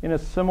in a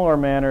similar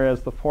manner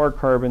as the 4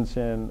 carbons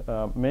in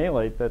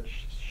malate that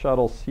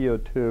shuttle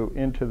CO2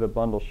 into the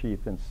bundle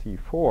sheath in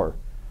C4.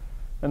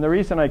 And the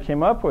reason I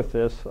came up with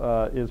this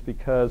is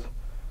because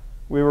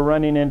we were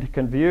running into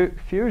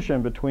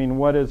confusion between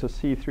what is a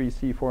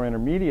C3-C4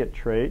 intermediate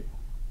trait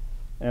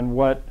and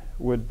what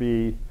would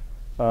be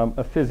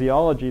a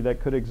physiology that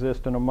could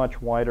exist in a much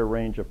wider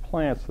range of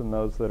plants than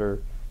those that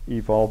are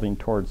evolving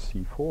towards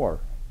C4.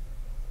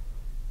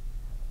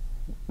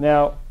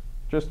 Now,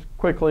 just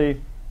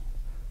quickly,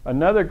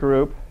 another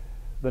group,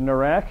 the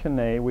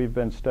Neuracinae we've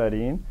been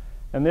studying,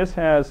 and this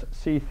has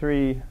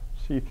C3,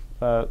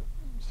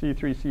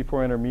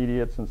 C3-C4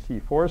 intermediates and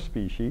C4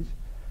 species.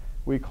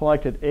 We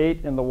collected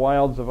 8 in the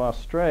wilds of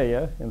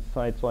Australia in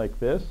sites like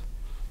this.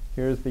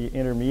 Here's the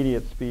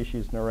intermediate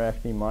species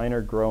Neuracinae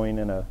minor growing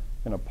in a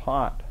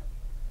pot,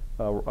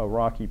 a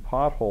rocky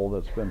pothole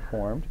that's been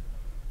formed.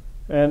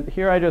 And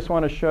here I just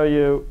want to show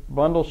you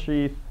bundle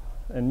sheath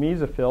and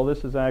mesophyll.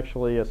 This is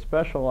actually a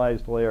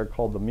specialized layer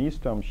called the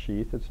mestome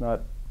sheath. It's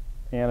not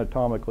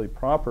anatomically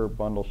proper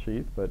bundle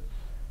sheath, but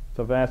it's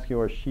a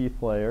vascular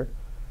sheath layer.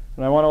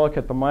 And I want to look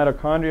at the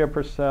mitochondria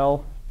per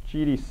cell,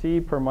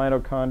 GDC per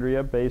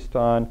mitochondria based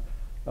on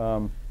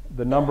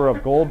the number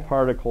of gold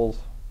particles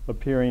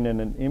appearing in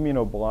an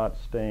immunoblot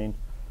stain,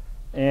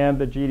 and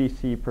the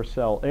GDC per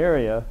cell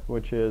area,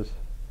 which is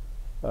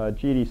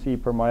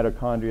GDC per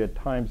mitochondria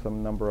times the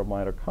number of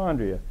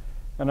mitochondria.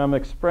 And I'm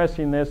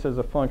expressing this as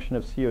a function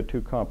of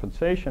CO2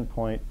 compensation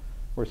point,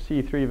 where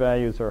C3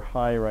 values are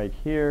high right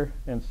here,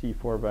 and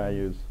C4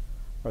 values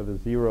are the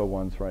 0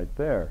 ones right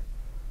there.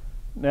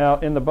 Now,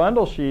 in the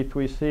bundle sheath,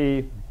 we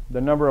see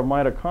the number of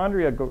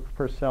mitochondria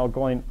per cell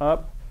going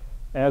up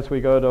as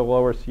we go to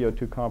lower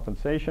CO2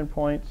 compensation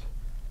points,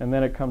 and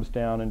then it comes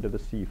down into the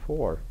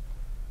C4.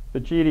 The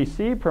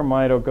GDC per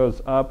mito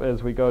goes up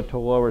as we go to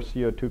lower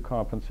CO2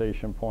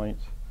 compensation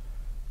points.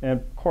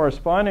 And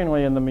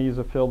correspondingly in the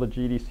mesophyll, the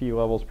GDC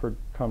levels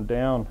come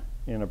down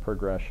in a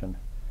progression.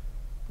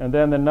 And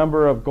then the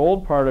number of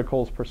gold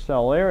particles per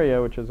cell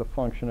area, which is a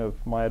function of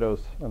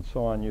mitos and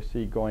so on, you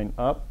see going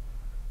up.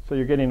 So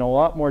you're getting a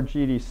lot more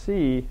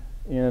GDC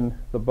in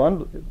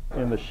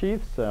the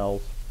sheath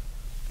cells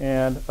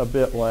and a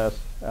bit less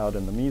out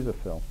in the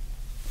mesophyll.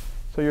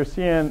 So you're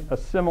seeing a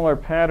similar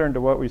pattern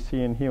to what we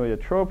see in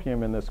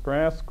heliotropium in this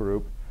grass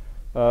group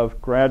of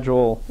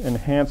gradual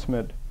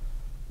enhancement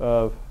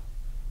of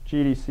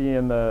GDC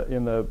in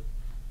the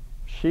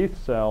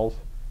sheath cells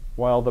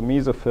while the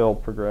mesophyll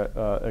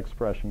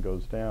expression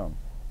goes down.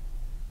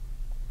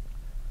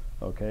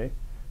 Okay.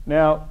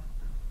 Now,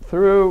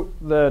 through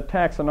the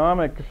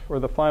taxonomic or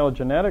the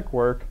phylogenetic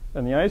work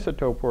and the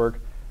isotope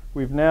work,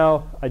 we've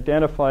now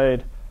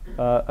identified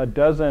a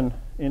dozen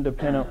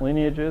independent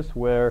lineages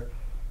where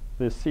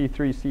the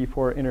C3,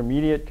 C4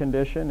 intermediate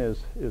condition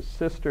is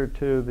sister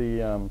to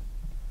the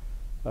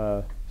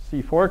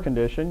C4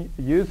 condition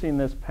using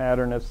this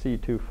pattern of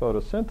C2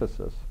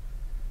 photosynthesis.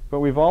 But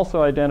we've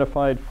also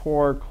identified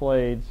 4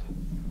 clades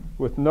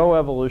with no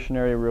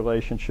evolutionary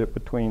relationship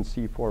between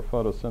C4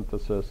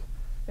 photosynthesis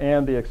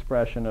and the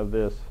expression of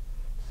this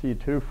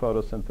C2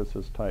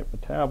 photosynthesis type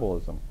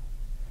metabolism.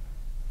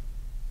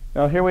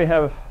 Now here we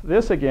have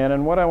this again,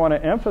 and what I want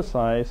to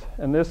emphasize,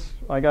 and this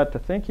I got to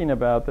thinking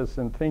about this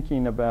and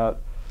thinking about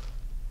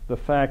the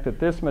fact that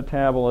this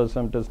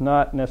metabolism does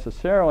not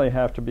necessarily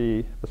have to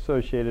be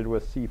associated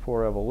with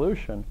C4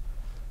 evolution,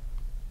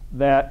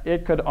 that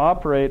it could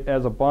operate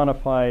as a bona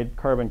fide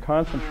carbon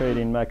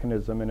concentrating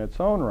mechanism in its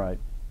own right.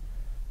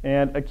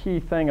 And a key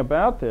thing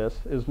about this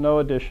is no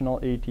additional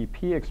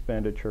ATP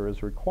expenditure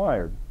is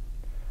required.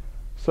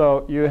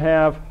 So you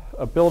have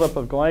a buildup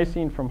of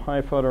glycine from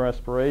high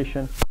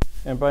photorespiration,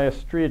 and by a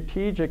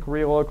strategic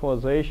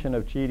relocalization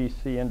of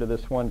GDC into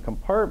this one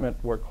compartment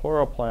where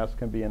chloroplasts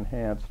can be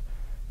enhanced,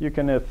 you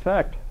can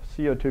affect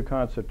CO2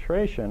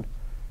 concentration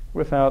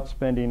without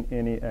spending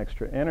any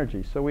extra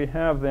energy. So we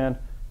have then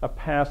a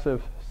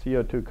passive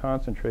CO2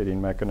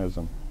 concentrating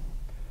mechanism.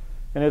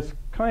 And it's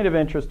kind of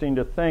interesting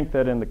to think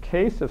that in the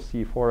case of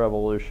C4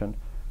 evolution,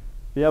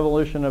 the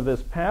evolution of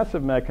this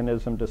passive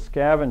mechanism to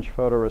scavenge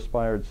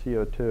photorespired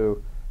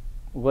CO2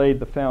 laid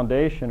the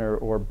foundation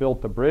or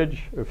built the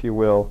bridge, if you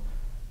will,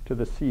 to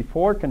the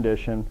C4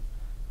 condition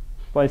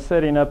by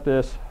setting up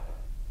this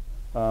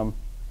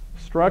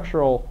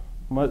structural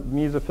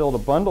mesophyll to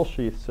bundle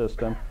sheath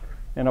system,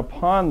 and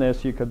upon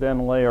this you could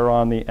then layer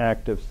on the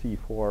active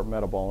C4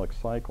 metabolic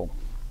cycle.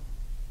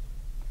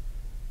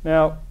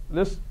 Now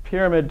this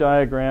pyramid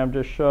diagram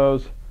just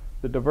shows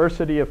the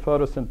diversity of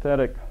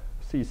photosynthetic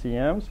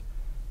CCMs,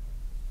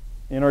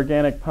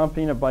 inorganic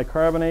pumping of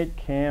bicarbonate,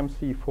 CAM,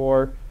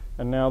 C4,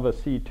 and now the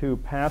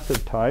C2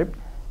 passive type.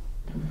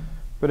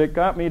 But it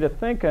got me to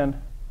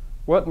thinking,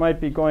 what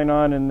might be going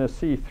on in the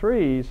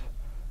C3s?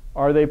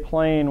 Are they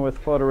playing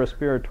with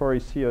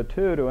photorespiratory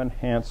CO2 to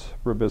enhance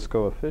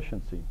rubisco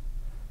efficiency?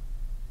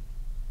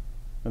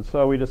 And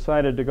so we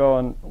decided to go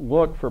and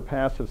look for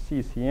passive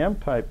CCM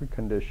type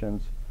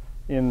conditions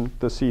in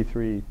the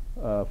C3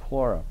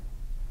 flora.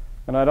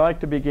 And I'd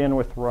like to begin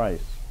with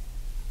rice.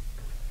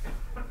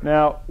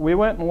 Now, we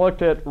went and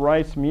looked at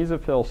rice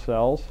mesophyll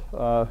cells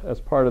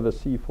as part of the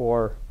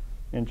C4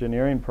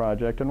 engineering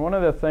project. And one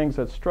of the things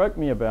that struck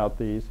me about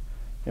these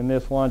in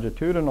this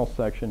longitudinal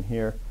section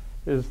here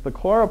is the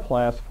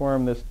chloroplasts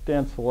form this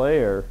dense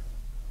layer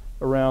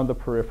around the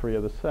periphery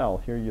of the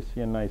cell. Here you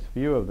see a nice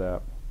view of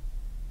that.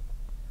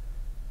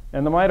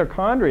 And the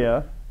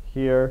mitochondria,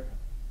 here,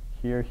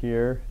 here,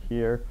 here,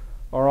 here,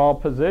 are all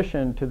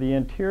positioned to the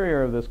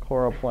interior of this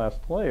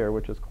chloroplast layer,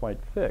 which is quite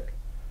thick.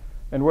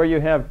 And where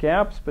you have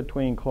gaps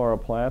between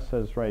chloroplasts,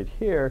 as right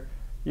here,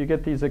 you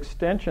get these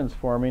extensions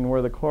forming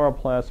where the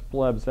chloroplast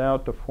blebs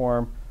out to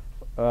form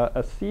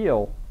a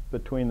seal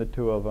between the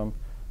two of them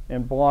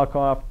and block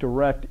off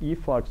direct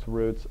efflux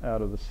routes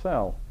out of the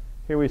cell.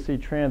 Here we see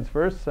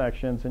transverse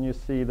sections, and you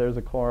see there's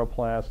a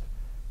chloroplast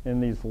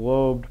in these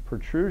lobed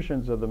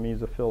protrusions of the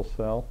mesophyll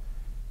cell.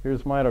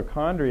 Here's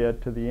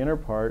mitochondria to the inner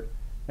part,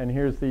 and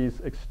here's these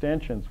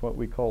extensions, what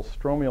we call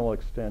stromal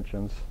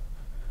extensions.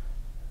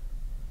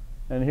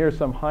 And here's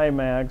some high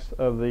mags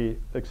of the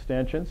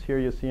extensions. Here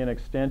you see an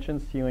extension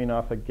sealing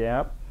off a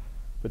gap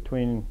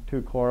between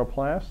two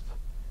chloroplasts.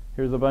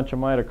 Here's a bunch of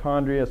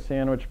mitochondria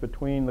sandwiched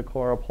between the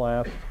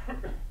chloroplasts.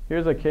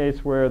 Here's a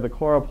case where the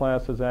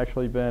chloroplast has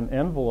actually been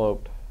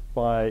enveloped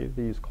by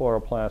these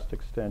chloroplast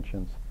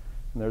extensions.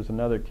 And there's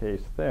another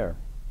case there.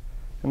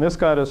 And this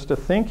got us to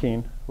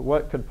thinking,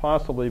 what could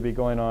possibly be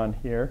going on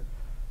here?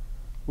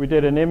 We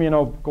did an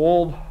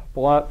immunogold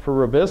blot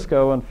for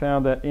rubisco and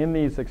found that in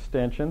these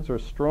extensions, or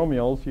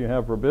stromules, you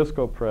have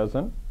rubisco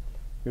present.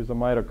 Here's a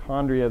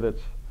mitochondria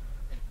that's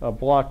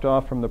blocked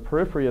off from the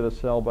periphery of the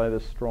cell by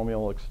this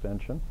stromule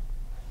extension.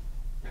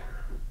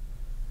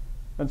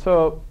 And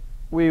so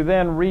we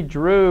then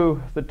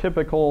redrew the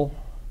typical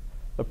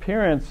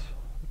appearance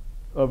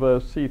of a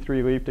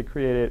C3 leaf to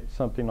create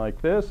something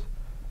like this.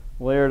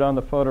 layered on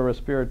the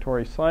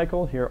photorespiratory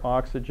cycle. Here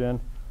oxygen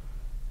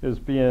is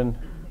being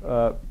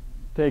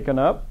taken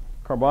up,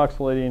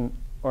 carboxylating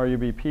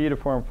RUBP to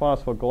form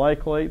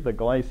phosphoglycolate. The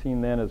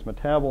glycine then is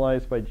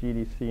metabolized by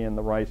GDC in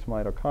the rice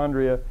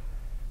mitochondria.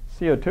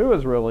 CO2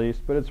 is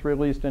released, but it's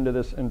released into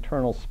this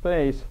internal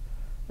space,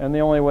 and the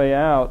only way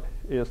out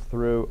is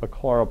through a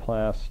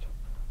chloroplast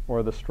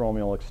or the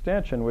stromal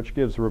extension, which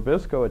gives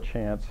Rubisco a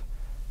chance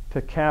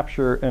to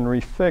capture and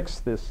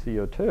refix this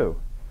CO2.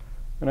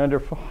 And under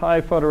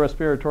high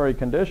photorespiratory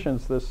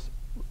conditions, this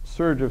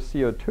surge of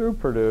CO2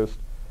 produced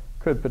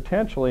could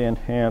potentially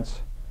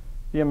enhance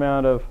the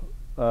amount of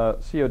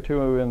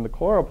CO2 in the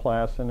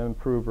chloroplast and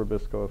improve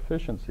Rubisco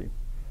efficiency.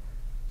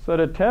 So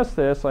to test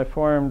this, I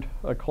formed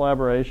a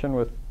collaboration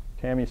with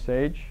Tammy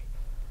Sage,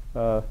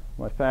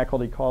 my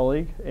faculty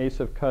colleague,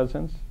 Asif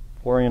Cousins,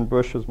 Florian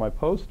Bush is my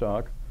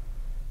postdoc,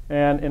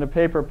 and in a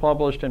paper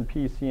published in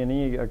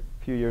PCNE a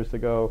few years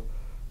ago,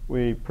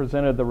 we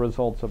presented the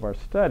results of our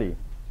study.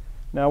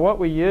 Now what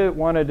we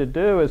wanted to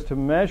do is to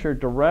measure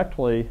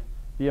directly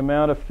the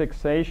amount of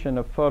fixation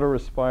of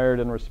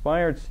photorespired and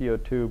respired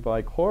CO2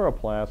 by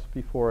chloroplast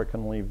before it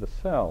can leave the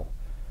cell.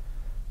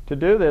 To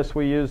do this,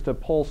 we used a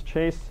pulse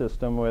chase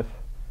system with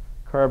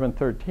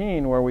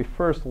carbon-13, where we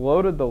first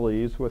loaded the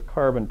leaves with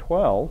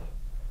carbon-12,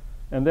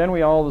 and then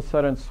we all of a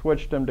sudden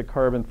switched them to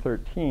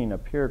carbon-13, a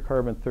pure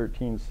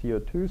carbon-13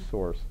 CO2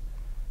 source.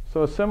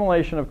 So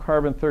assimilation of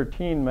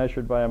carbon-13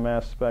 measured by a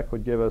mass spec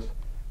would give us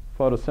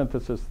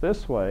photosynthesis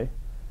this way,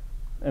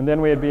 and then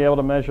we'd be able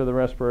to measure the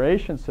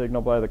respiration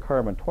signal by the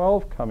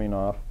carbon-12 coming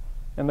off,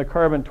 and the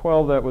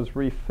carbon-12 that was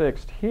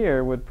refixed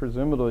here would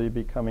presumably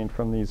be coming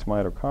from these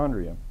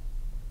mitochondria.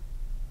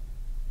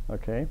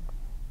 Okay,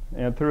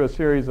 and through a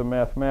series of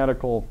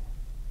mathematical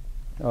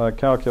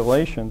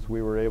calculations,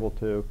 we were able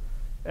to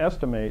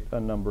estimate a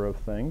number of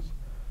things.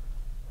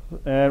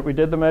 And we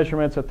did the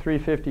measurements at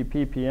 350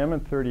 ppm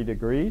and 30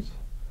 degrees.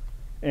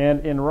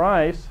 And in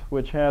rice,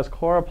 which has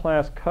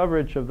chloroplast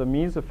coverage of the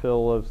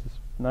mesophyll of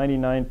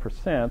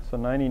 99%, so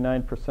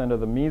 99% of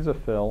the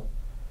mesophyll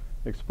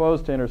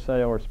exposed to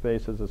intercellular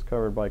spaces is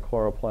covered by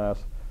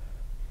chloroplast.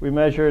 We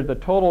measured the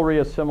total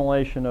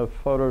reassimilation of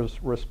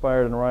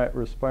photorespired and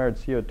respired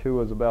CO2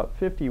 was about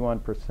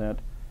 51%,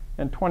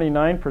 and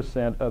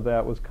 29% of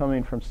that was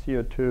coming from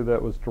CO2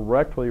 that was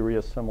directly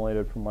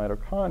reassimilated from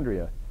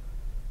mitochondria.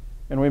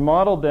 And we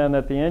modeled then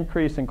that the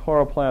increase in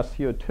chloroplast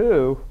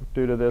CO2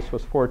 due to this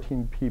was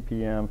 14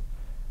 ppm,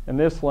 and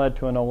this led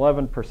to an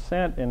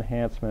 11%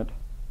 enhancement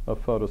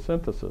of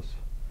photosynthesis.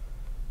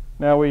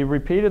 Now we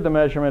repeated the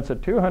measurements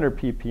at 200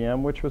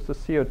 ppm, which was the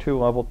CO2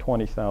 level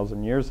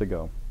 20,000 years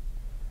ago.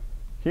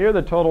 Here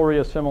the total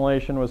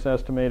reassimilation was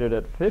estimated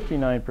at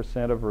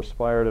 59% of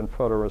respired and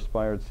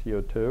photorespired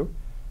CO2.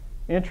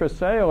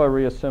 Intracellular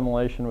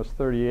reassimilation was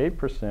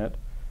 38%.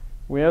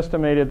 We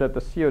estimated that the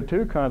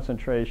CO2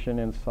 concentration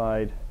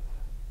inside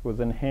was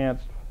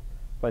enhanced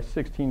by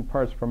 16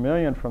 parts per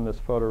million from this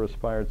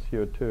photorespired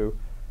CO2,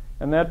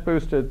 and that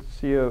boosted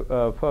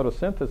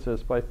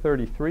photosynthesis by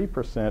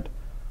 33%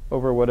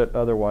 over what it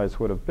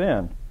otherwise would have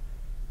been.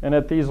 And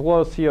at these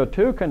low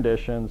CO2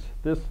 conditions,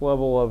 this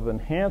level of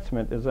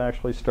enhancement is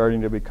actually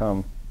starting to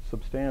become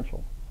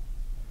substantial.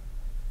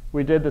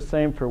 We did the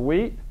same for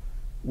wheat.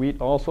 Wheat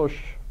also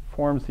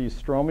forms these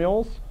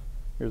stromules.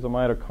 Here's a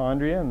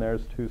mitochondria, and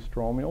there's two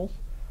stromules.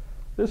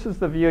 This is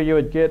the view you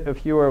would get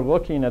if you were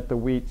looking at the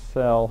wheat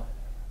cell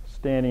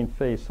standing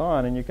face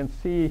on, and you can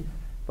see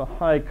the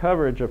high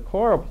coverage of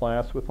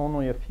chloroplasts with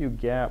only a few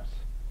gaps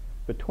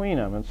between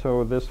them. And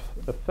so this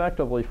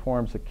effectively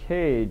forms a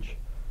cage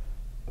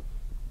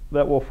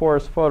that will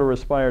force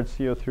photorespired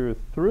CO2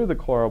 through the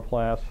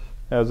chloroplast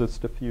as it's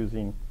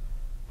diffusing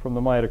from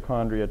the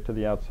mitochondria to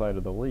the outside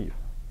of the leaf.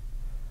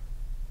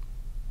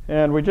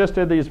 And we just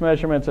did these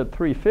measurements at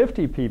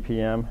 350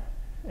 ppm,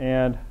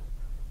 and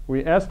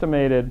we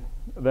estimated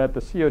that the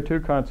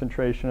CO2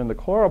 concentration in the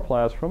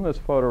chloroplast from this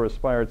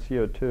photorespired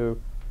CO2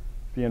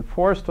 being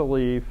forced to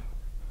leave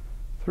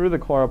through the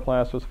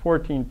chloroplast was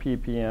 14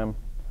 ppm,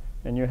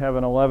 and you have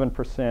an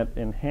 11%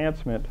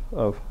 enhancement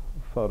of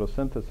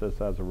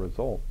photosynthesis as a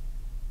result.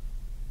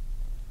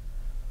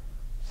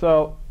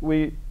 So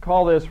we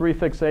call this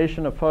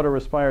refixation of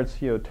photorespired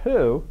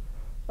CO2,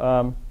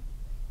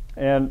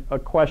 and a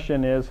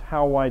question is,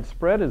 how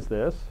widespread is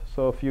this?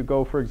 So if you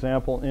go, for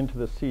example, into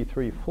the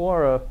C3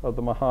 flora of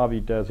the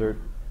Mojave Desert,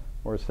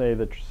 or say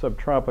the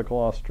subtropical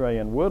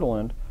Australian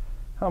woodland,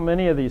 how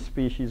many of these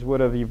species would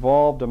have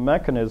evolved a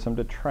mechanism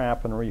to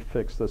trap and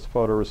refix this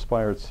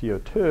photorespired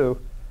CO2,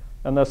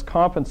 and thus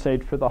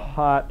compensate for the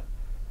hot,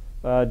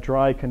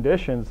 dry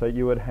conditions that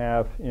you would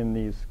have in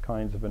these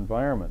kinds of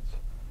environments?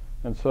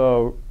 And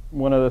so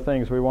one of the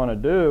things we want to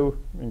do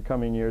in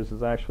coming years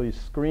is actually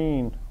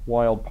screen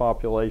wild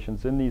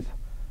populations in these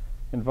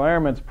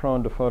environments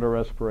prone to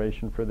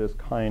photorespiration for this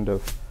kind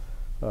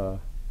of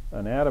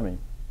anatomy.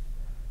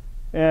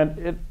 And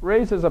it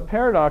raises a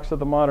paradox of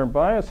the modern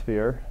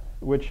biosphere,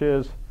 which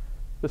is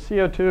the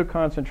CO2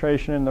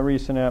 concentration in the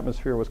recent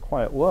atmosphere was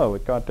quite low.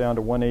 It got down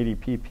to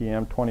 180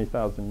 ppm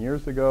 20,000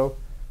 years ago.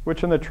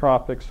 which in the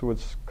tropics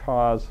would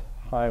cause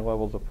high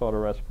levels of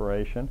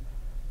photorespiration.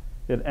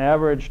 It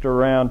averaged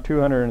around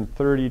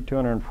 230,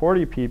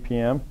 240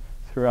 ppm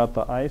throughout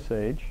the Ice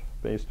Age,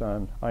 based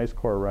on ice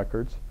core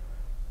records.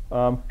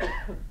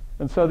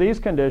 And so these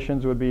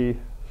conditions would be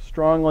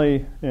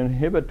strongly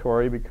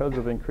inhibitory because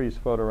of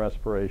increased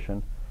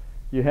photorespiration.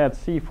 You had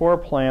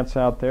C4 plants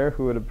out there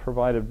who would have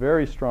provided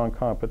very strong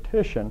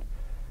competition,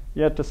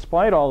 yet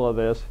despite all of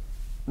this,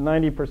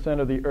 90%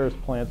 of the Earth's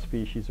plant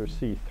species are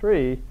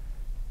C3,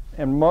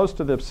 and most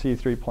of the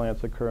C3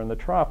 plants occur in the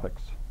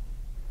tropics.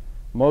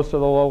 Most of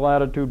the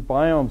low-latitude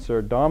biomes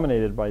are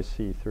dominated by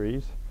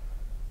C3s,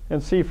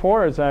 and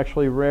C4 is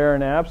actually rare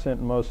and absent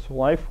in most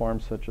life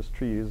forms, such as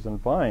trees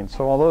and vines.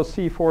 So although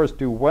C4s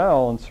do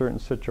well in certain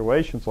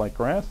situations like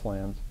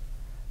grasslands,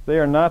 they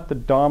are not the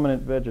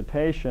dominant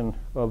vegetation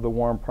of the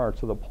warm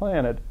parts of the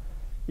planet,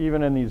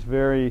 even in these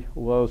very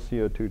low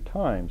CO2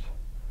 times.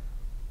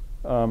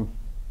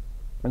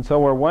 And so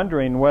we're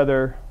wondering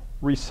whether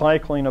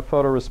recycling of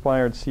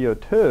photorespired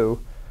CO2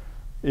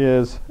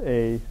 is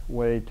a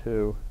way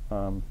to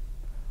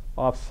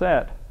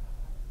offset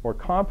or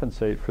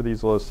compensate for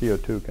these low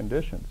CO2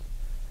 conditions.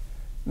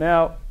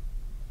 Now,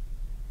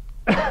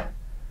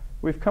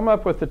 we've come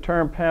up with the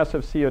term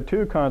passive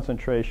CO2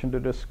 concentration to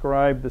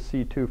describe the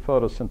C2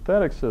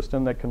 photosynthetic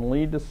system that can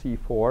lead to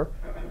C4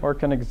 or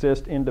can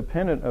exist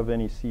independent of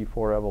any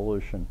C4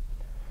 evolution.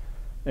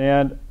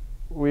 And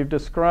we've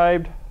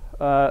described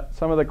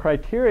some of the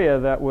criteria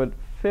that would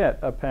fit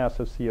a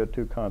passive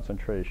CO2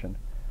 concentration.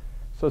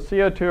 So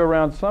CO2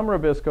 around some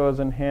rubisco is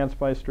enhanced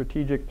by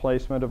strategic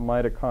placement of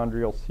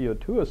mitochondrial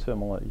CO2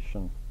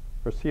 assimilation,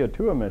 or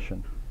CO2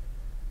 emission.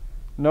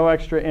 No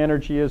extra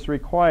energy is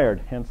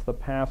required, hence the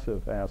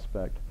passive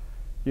aspect.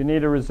 You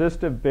need a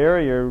resistive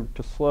barrier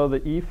to slow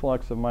the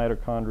efflux of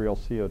mitochondrial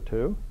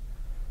CO2.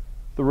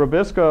 The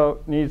rubisco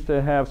needs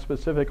to have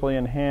specifically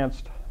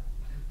enhanced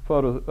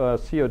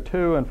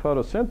CO2 and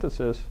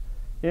photosynthesis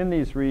in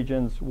these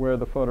regions where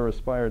the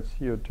photorespired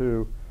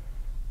CO2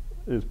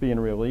 is being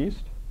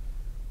released.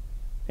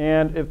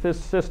 And if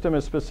this system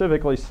is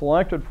specifically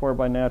selected for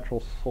by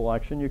natural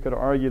selection, you could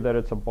argue that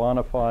it's a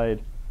bona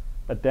fide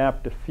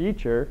adaptive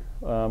feature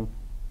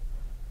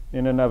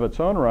in and of its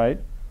own right.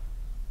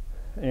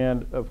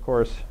 And of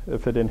course,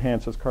 if it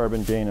enhances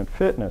carbon gain and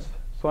fitness.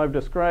 So I've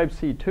described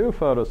C2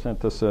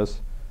 photosynthesis,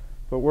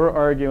 but we're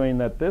arguing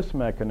that this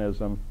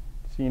mechanism,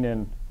 seen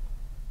in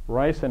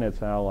rice and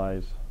its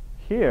allies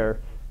here,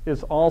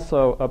 is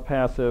also a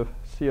passive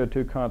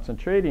CO2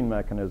 concentrating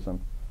mechanism.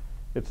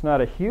 It's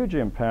not a huge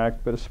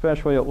impact, but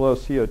especially at low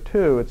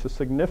CO2, it's a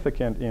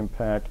significant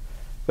impact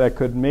that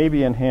could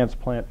maybe enhance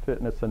plant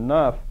fitness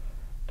enough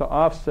to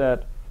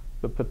offset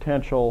the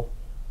potential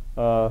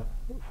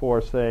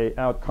for, say,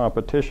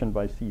 out-competition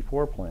by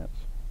C4 plants.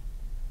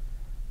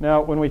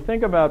 Now, when we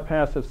think about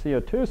passive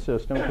CO2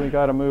 systems, we've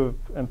got to move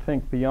and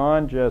think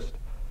beyond just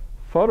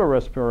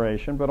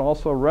photorespiration, but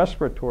also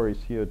respiratory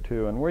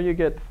CO2. And where you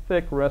get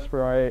thick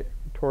respiratory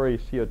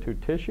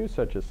CO2 tissue,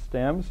 such as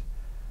stems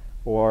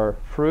or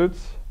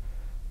fruits,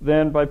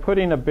 then by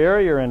putting a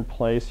barrier in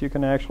place, you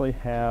can actually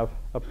have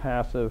a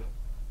passive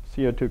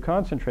CO2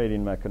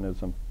 concentrating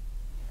mechanism.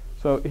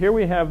 So here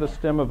we have the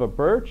stem of a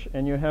birch,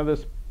 and you have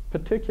this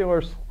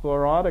particular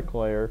sclerotic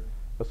layer,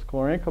 a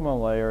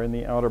sclerenchyma layer in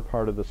the outer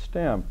part of the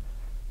stem.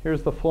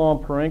 Here's the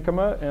phloem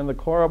parenchyma, and the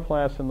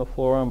chloroplasts in the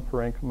phloem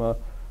parenchyma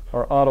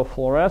are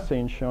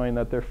autofluorescing, showing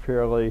that they're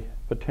fairly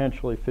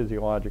potentially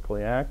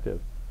physiologically active.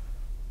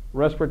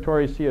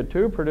 Respiratory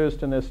CO2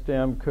 produced in this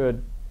stem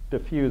could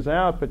diffuse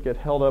out but get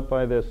held up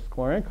by this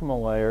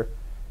sclerenchyma layer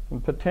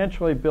and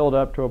potentially build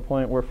up to a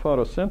point where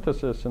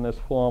photosynthesis in this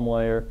phloem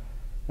layer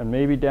and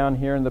maybe down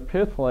here in the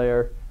pith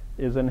layer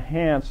is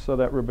enhanced so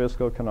that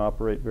rubisco can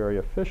operate very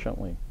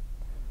efficiently.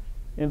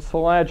 In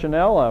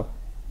Selaginella,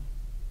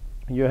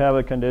 you have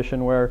a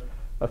condition where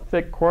a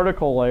thick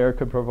cortical layer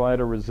could provide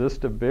a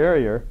resistive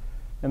barrier,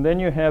 and then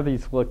you have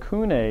these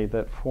lacunae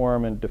that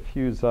form and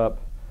diffuse up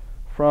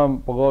from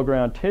below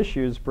ground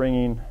tissues,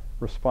 bringing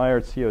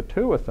respired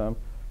CO2 with them,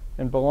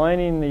 and by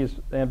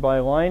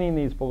lining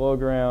these below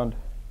ground,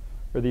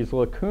 or these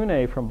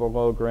lacunae from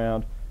below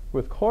ground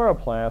with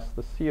chloroplasts,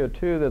 the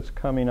CO2 that's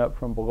coming up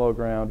from below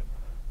ground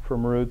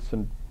from roots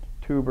and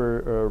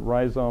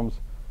rhizomes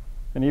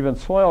and even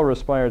soil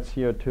respired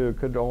CO2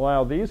 could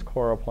allow these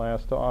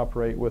chloroplasts to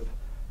operate with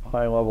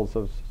high levels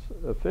of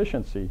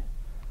efficiency.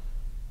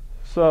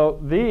 So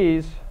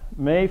these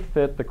may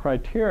fit the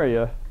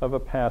criteria of a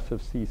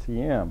passive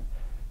CCM,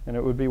 and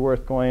it would be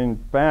worth going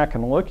back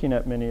and looking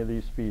at many of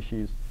these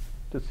species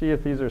to see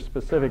if these are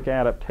specific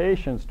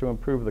adaptations to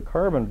improve the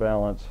carbon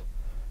balance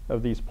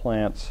of these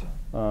plants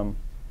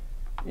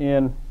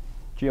in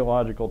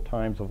geological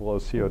times of low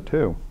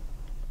CO2.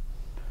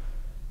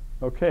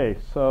 Okay,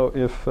 so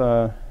if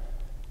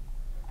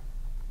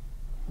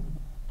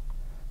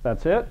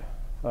that's it,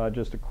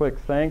 just a quick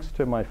thanks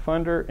to my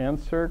funder,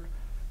 NSERC,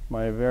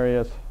 my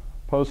various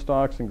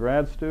postdocs and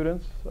grad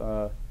students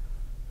who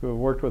have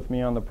worked with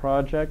me on the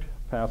project,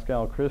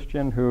 Pascal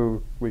Christian,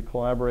 who we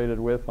collaborated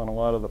with on a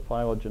lot of the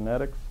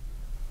phylogenetics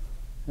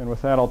And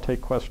with that, I'll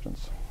take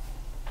questions.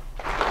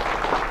 I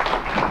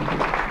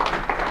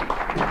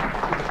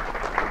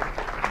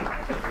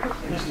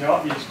guess the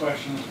obvious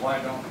question is,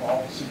 why don't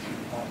all C3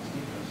 plants do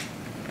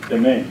this? They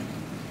may.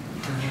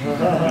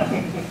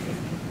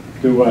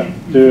 Do what?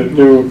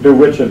 Do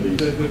which of these?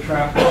 The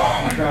traffic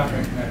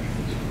measures.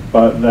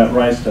 But that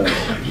rice does.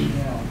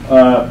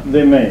 Yeah.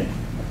 They may.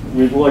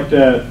 We've looked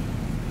at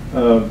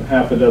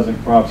half a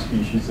dozen crop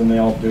species, and they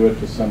all do it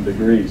to some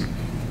degrees.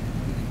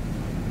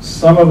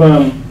 Some of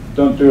them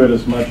don't do it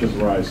as much as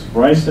rice.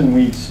 Rice and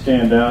wheat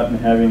stand out in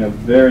having a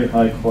very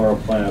high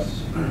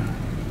chloroplast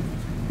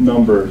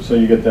number, so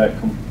you get that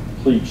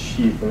complete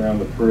sheath around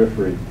the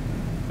periphery.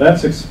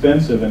 That's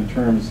expensive in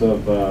terms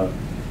of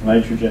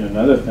nitrogen and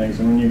other things,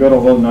 and when you go to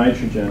low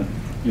nitrogen,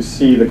 you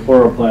see the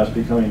chloroplasts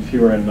becoming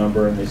fewer in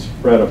number and they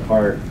spread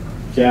apart,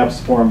 gaps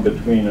form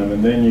between them,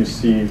 and then you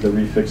see the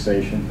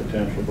refixation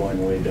potential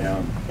going way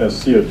down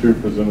as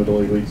CO2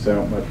 presumably leaks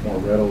out much more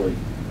readily.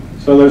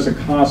 So there's a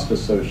cost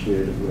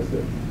associated with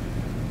it.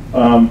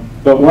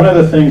 But one of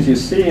the things you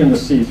see in the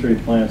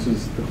C3 plants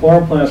is the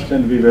chloroplasts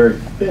tend to be very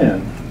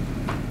thin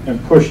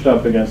and pushed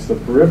up against the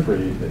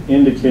periphery,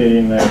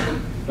 indicating that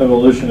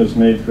evolution is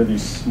made for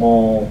these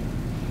small,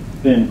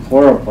 thin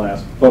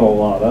chloroplasts, but a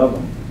lot of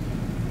them.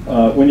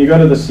 When you go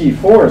to the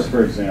C4s,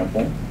 for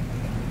example,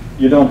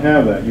 you don't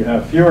have that. You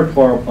have fewer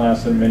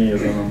chloroplasts, and many of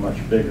them are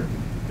much bigger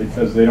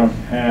because they don't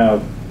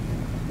have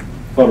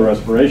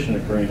photorespiration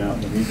occurring out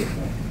in the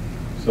mesophyll.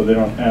 So they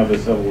don't have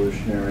this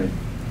evolutionary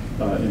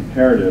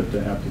imperative to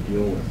have to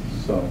deal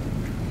with. So,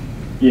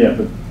 yeah,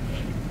 but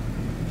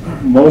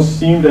most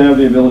seem to have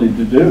the ability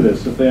to do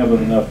this if they have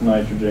enough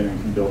nitrogen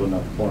and can build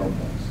enough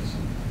chloroplasts.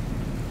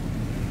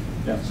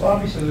 Yeah. So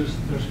obviously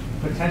there's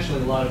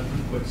potentially a lot of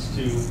inputs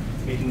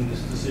to making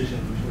this decision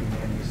between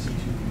having a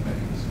C2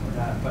 mechanism or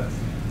not. But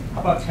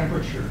how about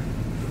temperature?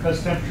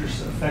 Because temperature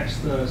affects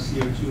the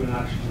CO2 and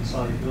oxygen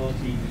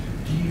solubility,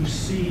 do you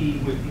see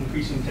with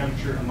increasing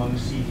temperature among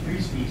C3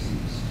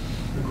 species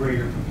a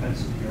greater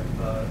propensity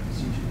of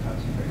C2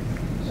 concentrating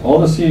mechanisms? All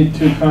the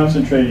C2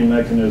 concentrating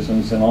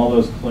mechanisms and all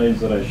those clades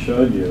that I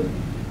showed you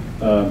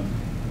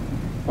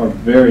are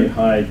very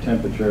high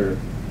temperature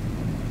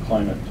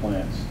climate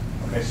plants.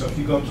 Okay, so if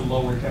you go to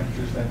lower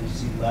temperatures, then you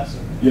see less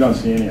of it. You don't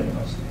see any of them.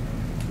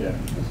 Yeah.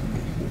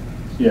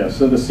 Yeah,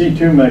 so the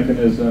C2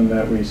 mechanism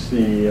that we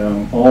see,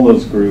 all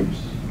those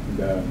groups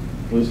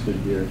listed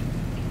here.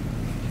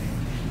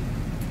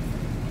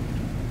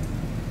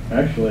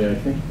 Actually, I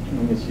think,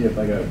 let me see if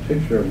I got a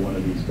picture of one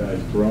of these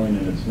guys growing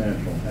in its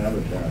natural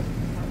habitat.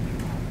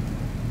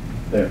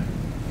 There.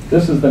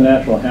 This is the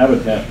natural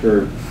habitat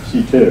for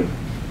C2.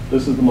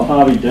 This is the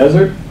Mojave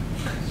Desert.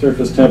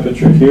 Surface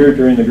temperature here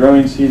during the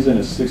growing season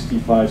is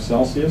 65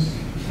 Celsius.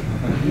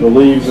 The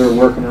leaves are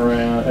working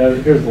around,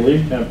 here's the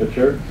leaf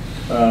temperature.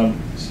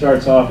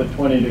 Starts off at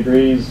 20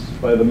 degrees.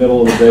 By the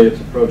middle of the day,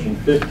 it's approaching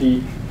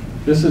 50.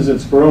 This is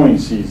its growing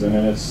season,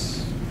 and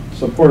it's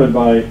supported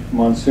by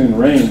monsoon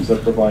rains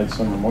that provide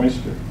summer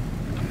moisture.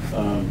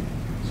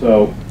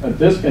 So at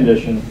this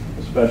condition,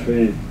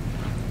 especially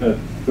at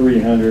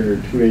 300 or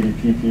 280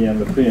 ppm,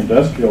 the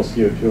pre-industrial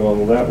CO2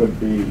 level, that would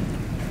be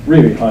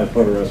really high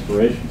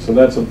photorespiration. So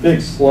that's a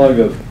big slug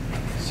of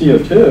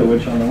CO2,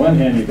 which on the one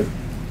hand you could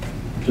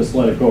just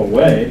let it go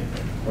away,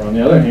 or on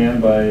the other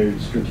hand, by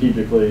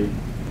strategically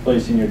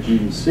placing your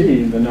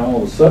GDC, then all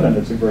of a sudden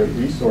it's a great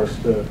resource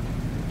to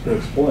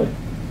exploit.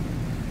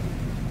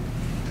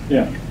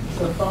 Yeah.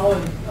 So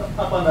following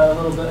up on that a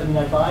little bit, I mean,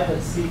 I buy that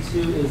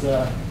C2 is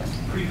a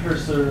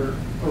precursor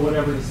or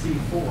whatever to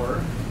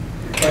C4,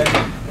 but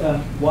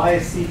why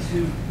is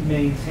C2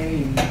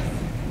 maintained?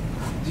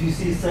 Do you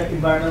see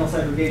environmental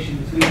segregation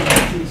between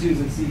C2s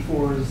and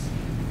C4s?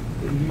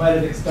 You might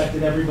have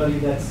expected everybody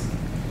that's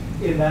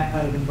in that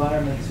kind of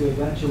environment to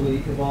eventually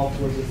evolve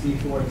towards a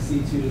C4 and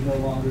C2 to no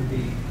longer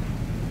be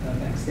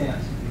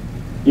extant.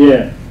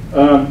 Yeah.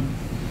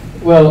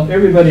 Well,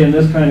 everybody in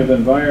this kind of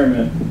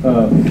environment,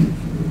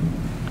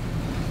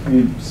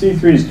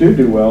 C3s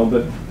do well,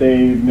 but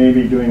they may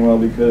be doing well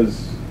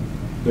because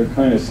they're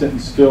kind of sitting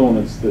still and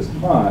it's this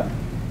hot.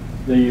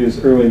 They use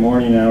early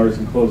morning hours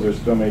and close their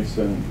stomachs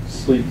and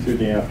sleep through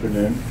the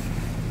afternoon.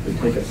 They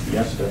take a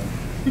siesta.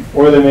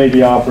 Or they may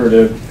be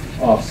operative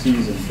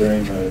off-season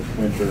during the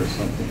winter or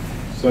something.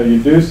 So you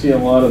do see a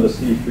lot of the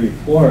C3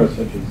 flora,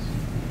 such as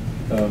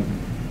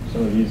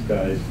some of these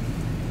guys,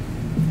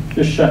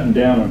 just shutting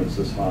down when it's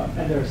this hot.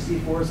 And there are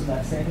C4s in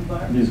that same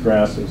environment? These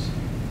grasses,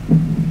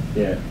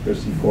 yeah, they're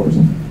C4s.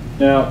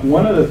 Now,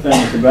 one of the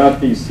things about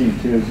these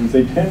C2s is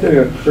they tend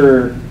to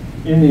occur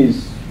in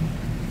these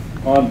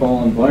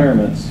oddball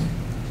environments,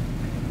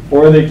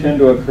 or they tend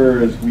to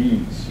occur as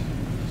weeds.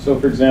 So,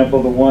 for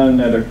example, the one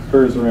that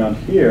occurs around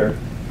here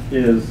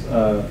is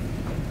a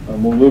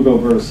Molugo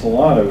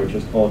verticillata, which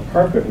is called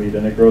carpetweed,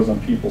 and it grows on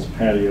people's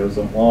patios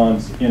and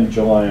lawns in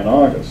July and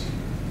August.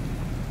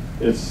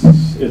 It's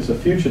a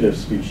fugitive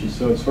species,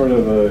 so it sort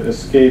of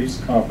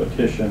escapes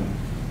competition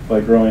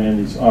by growing in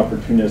these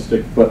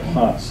opportunistic but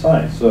hot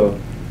sites. So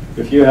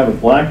if you have a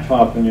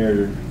blacktop in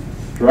your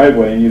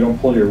driveway and you don't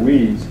pull your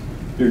weeds,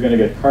 you're going to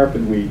get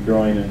carpet weed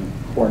growing in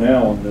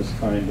Cornell in this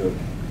kind of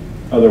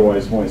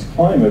otherwise moist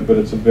climate, but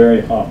it's a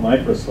very hot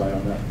microsite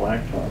on that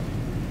blacktop.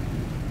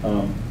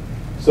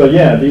 So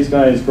yeah, these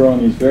guys grow on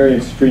these very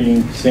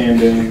extreme sand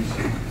dunes,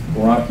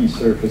 rocky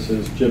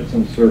surfaces,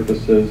 gypsum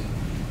surfaces,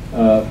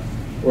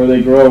 or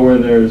they grow where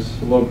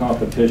there's low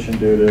competition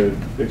due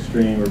to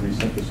extreme or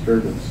recent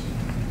disturbance.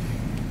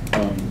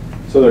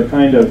 So they're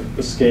kind of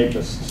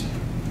escapists.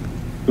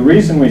 The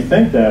reason we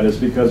think that is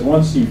because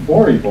once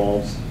C4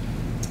 evolves,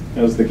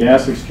 as the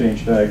gas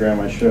exchange diagram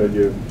I showed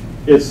you,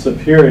 it's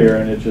superior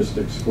and it just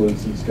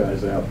excludes these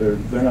guys out.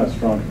 They're not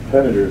strong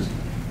competitors,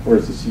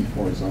 whereas the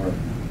C4s are.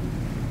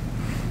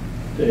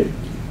 Dave.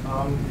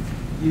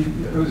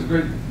 It was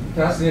great,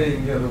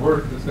 fascinating, the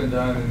work that's been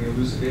done in the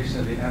elucidation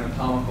of the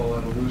anatomical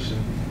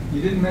evolution.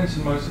 You didn't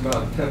mention much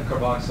about PEP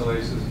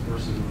carboxylases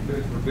versus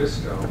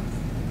rubisco,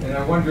 and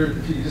I wondered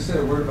if you could just say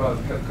a word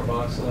about PEP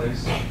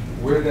carboxylase,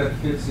 where that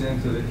fits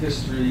into the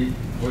history,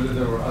 whether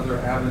there were other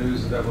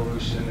avenues of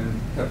evolution and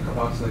PEP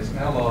carboxylase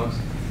analogs,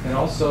 and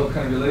also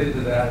kind of related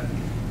to that,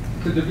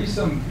 could there be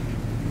some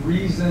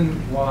reason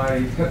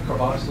why PEP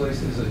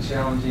carboxylase is a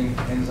challenging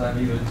enzyme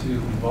either to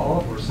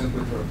evolve or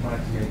simply for a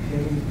plant to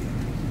maintain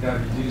that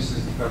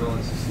reduces the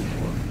prevalence of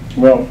C4?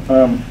 Well,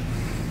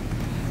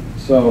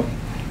 so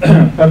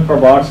PEP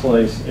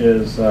carboxylase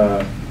is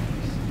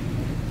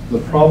the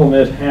problem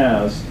it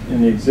has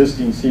in the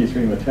existing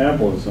C3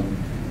 metabolism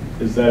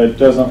is that it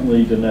doesn't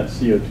lead to net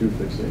CO2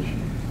 fixation.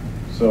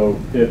 So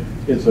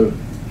it's a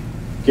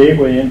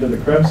gateway into the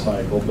Krebs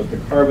cycle, but the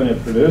carbon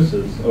it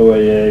produces,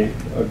 OAA,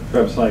 a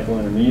Krebs cycle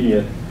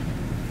intermediate,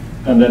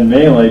 and then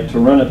malate, to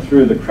run it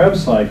through the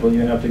Krebs cycle,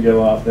 you have to give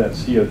off that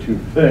CO2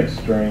 fix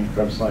during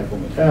Krebs cycle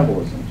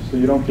metabolism. So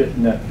you don't get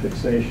net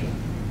fixation.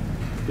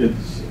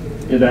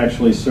 It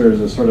actually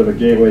serves as sort of a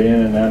gateway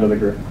in and out of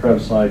the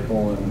Krebs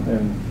cycle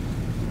and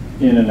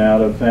in and out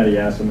of fatty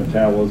acid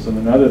metabolism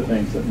and other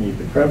things that need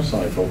the Krebs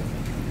cycle.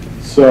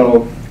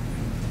 So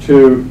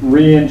to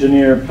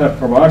re-engineer PEP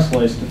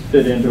carboxylase to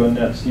fit into a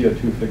net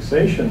CO2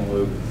 fixation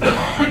loop,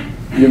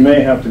 you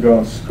may have to go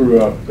and screw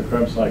up the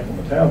Krebs cycle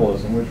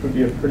metabolism, which would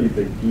be a pretty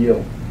big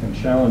deal and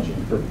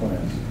challenging for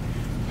plants.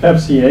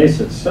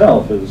 PEPCase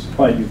itself is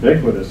quite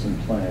ubiquitous in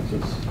plants.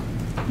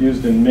 It's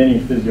used in many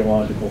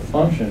physiological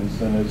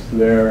functions, and it's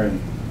there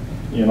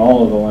in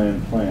all of the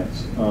land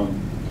plants.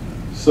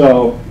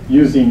 So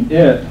using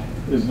it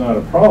is not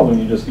a problem.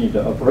 You just need to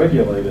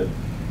upregulate it.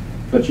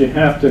 But you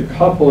have to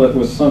couple it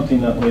with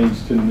something that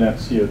leads to net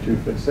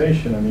CO2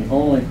 fixation, and the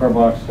only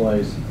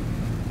carboxylase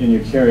in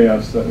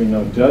eukaryotes that we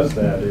know does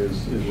that is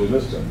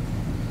rubisco.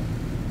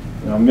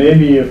 Now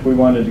maybe if we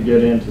wanted to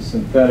get into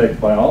synthetic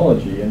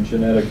biology and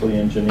genetically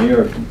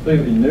engineer a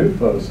completely new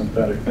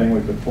photosynthetic thing,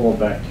 we could pull a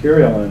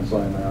bacterial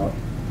enzyme out,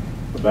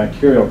 a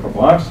bacterial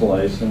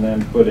carboxylase, and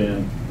then put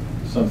in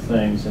some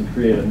things and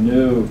create a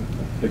new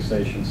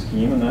fixation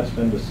scheme, and that's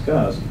been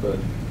discussed, but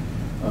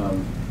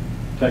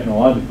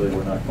technologically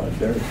we're not quite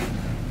there yet.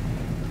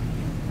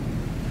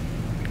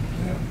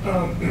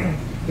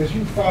 As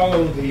you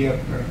follow the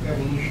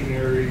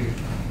evolutionary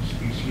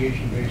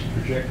speciation-based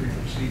trajectory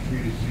from C3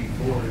 to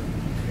C4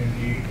 and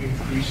the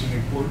increasing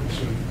importance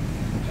of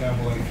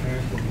metabolite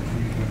transport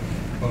between the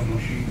bundle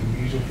sheath and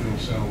mesophyll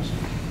cells,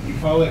 you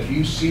follow that, do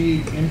you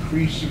see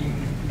increasing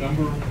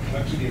number of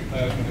complexity of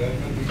plasmid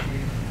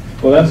between?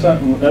 Well, that's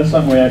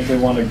something we actually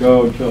want to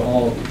go to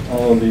all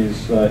of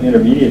these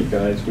intermediate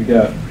guys. We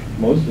got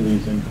most of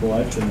these in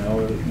collection now,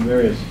 or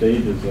various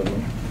stages of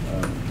them.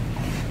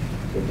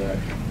 Go back.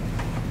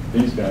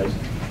 These guys.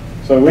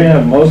 So we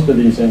have most of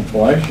these in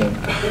collection,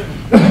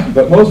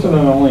 but most of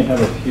them only have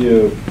a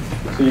few.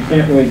 So you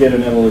can't really get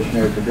an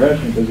evolutionary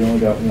progression because you only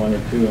got one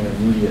or two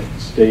intermediate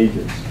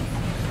stages.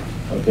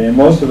 Okay, and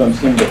most of them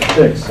seem to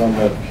fix on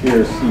the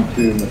pure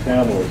C2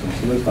 metabolism.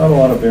 So there's not a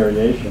lot of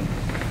variation.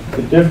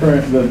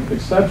 The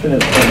exception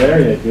is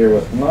Planaria here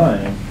with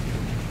 9,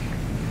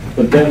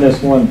 but then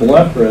this one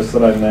Blepharis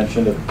that I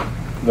mentioned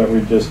that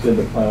we just did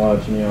the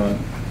phylogeny on,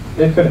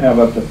 it could have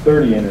up to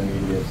 30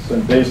 intermediates,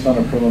 and based on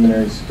a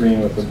preliminary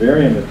screen with the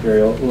variant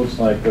material, it looks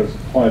like there's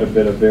quite a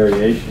bit of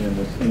variation in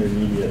this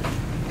intermediate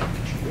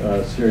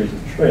series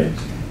of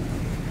traits.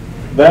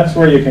 That's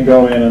where you can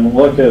go in and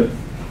look at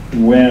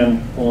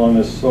when, along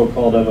this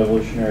so-called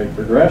evolutionary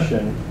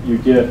progression, you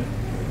get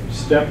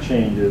step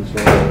changes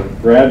or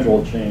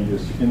gradual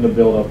changes in the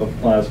buildup of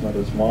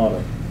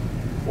plasmodesmata,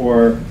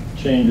 or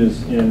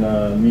changes in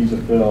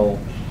mesophyll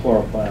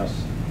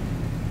chloroplasts,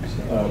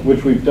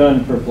 which we've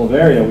done for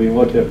Planaria. We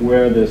look at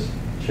where this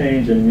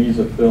change in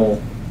mesophyll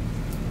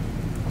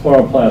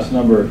chloroplast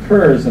number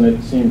occurs, and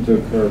it seemed to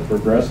occur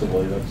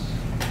progressively. That's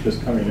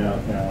just coming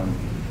out now in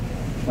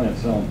plant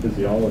cell and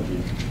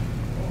physiology.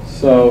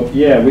 So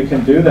yeah, we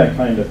can do that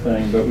kind of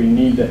thing, but we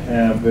need to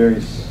have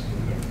very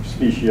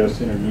speciose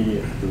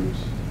intermediate groups.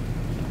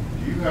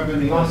 Do you have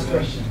any last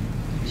question?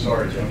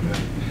 Sorry, jump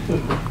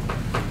in.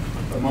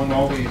 Among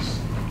all these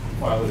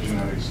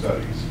phylogenetic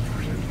studies,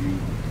 have you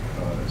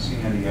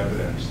seen any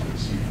evidence that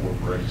C4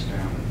 breaks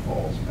down and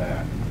falls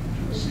back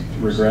to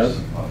C2 regress?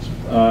 system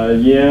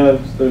possibly? Yeah,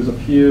 there's a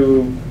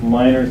few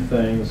minor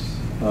things.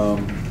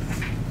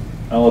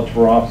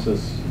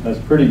 Alloteropsis has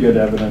pretty good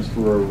evidence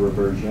for a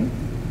reversion.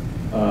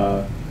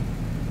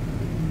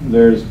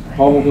 There's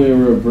probably a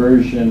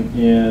reversion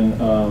in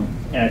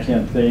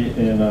acantha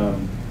in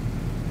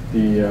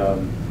the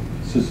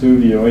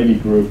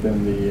Susuvioides group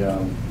in the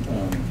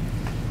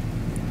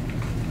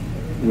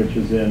which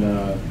is in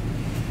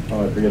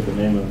I forget the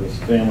name of this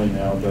family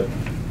now, but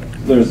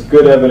there's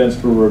good evidence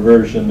for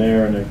reversion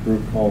there in a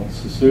group called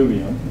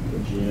Susuvium, the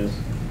genus.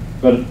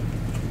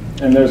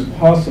 And there's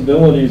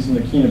possibilities in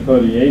the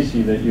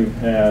Chenopodiaceae that you've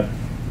had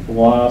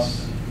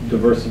loss,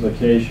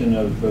 diversification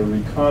of the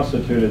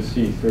reconstituted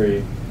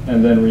C3,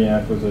 and then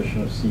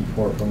reacquisition of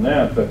C4 from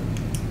that. But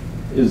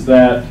is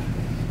that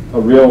a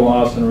real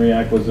loss and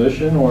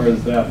reacquisition, or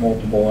is that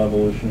multiple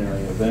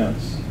evolutionary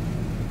events?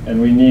 And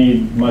we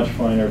need much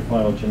finer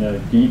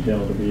phylogenetic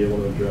detail to be able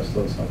to address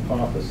those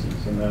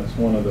hypotheses. And that's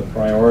one of the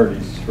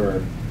priorities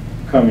for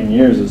coming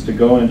years, is to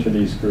go into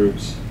these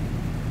groups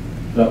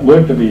that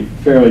look to be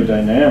fairly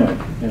dynamic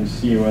and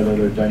see whether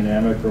they're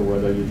dynamic or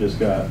whether you just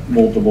got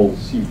multiple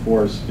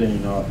C4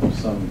 spinning off of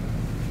some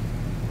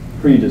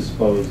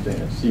predisposed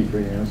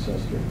C3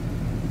 ancestor.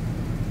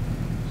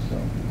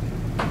 So.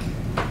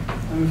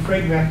 I'm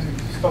afraid we have to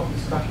stop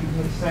discussion.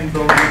 Thank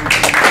you.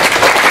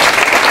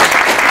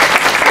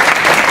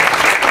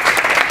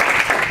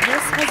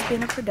 This has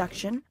been a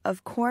production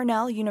of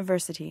Cornell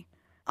University,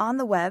 on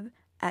the web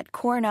at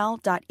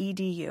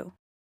cornell.edu.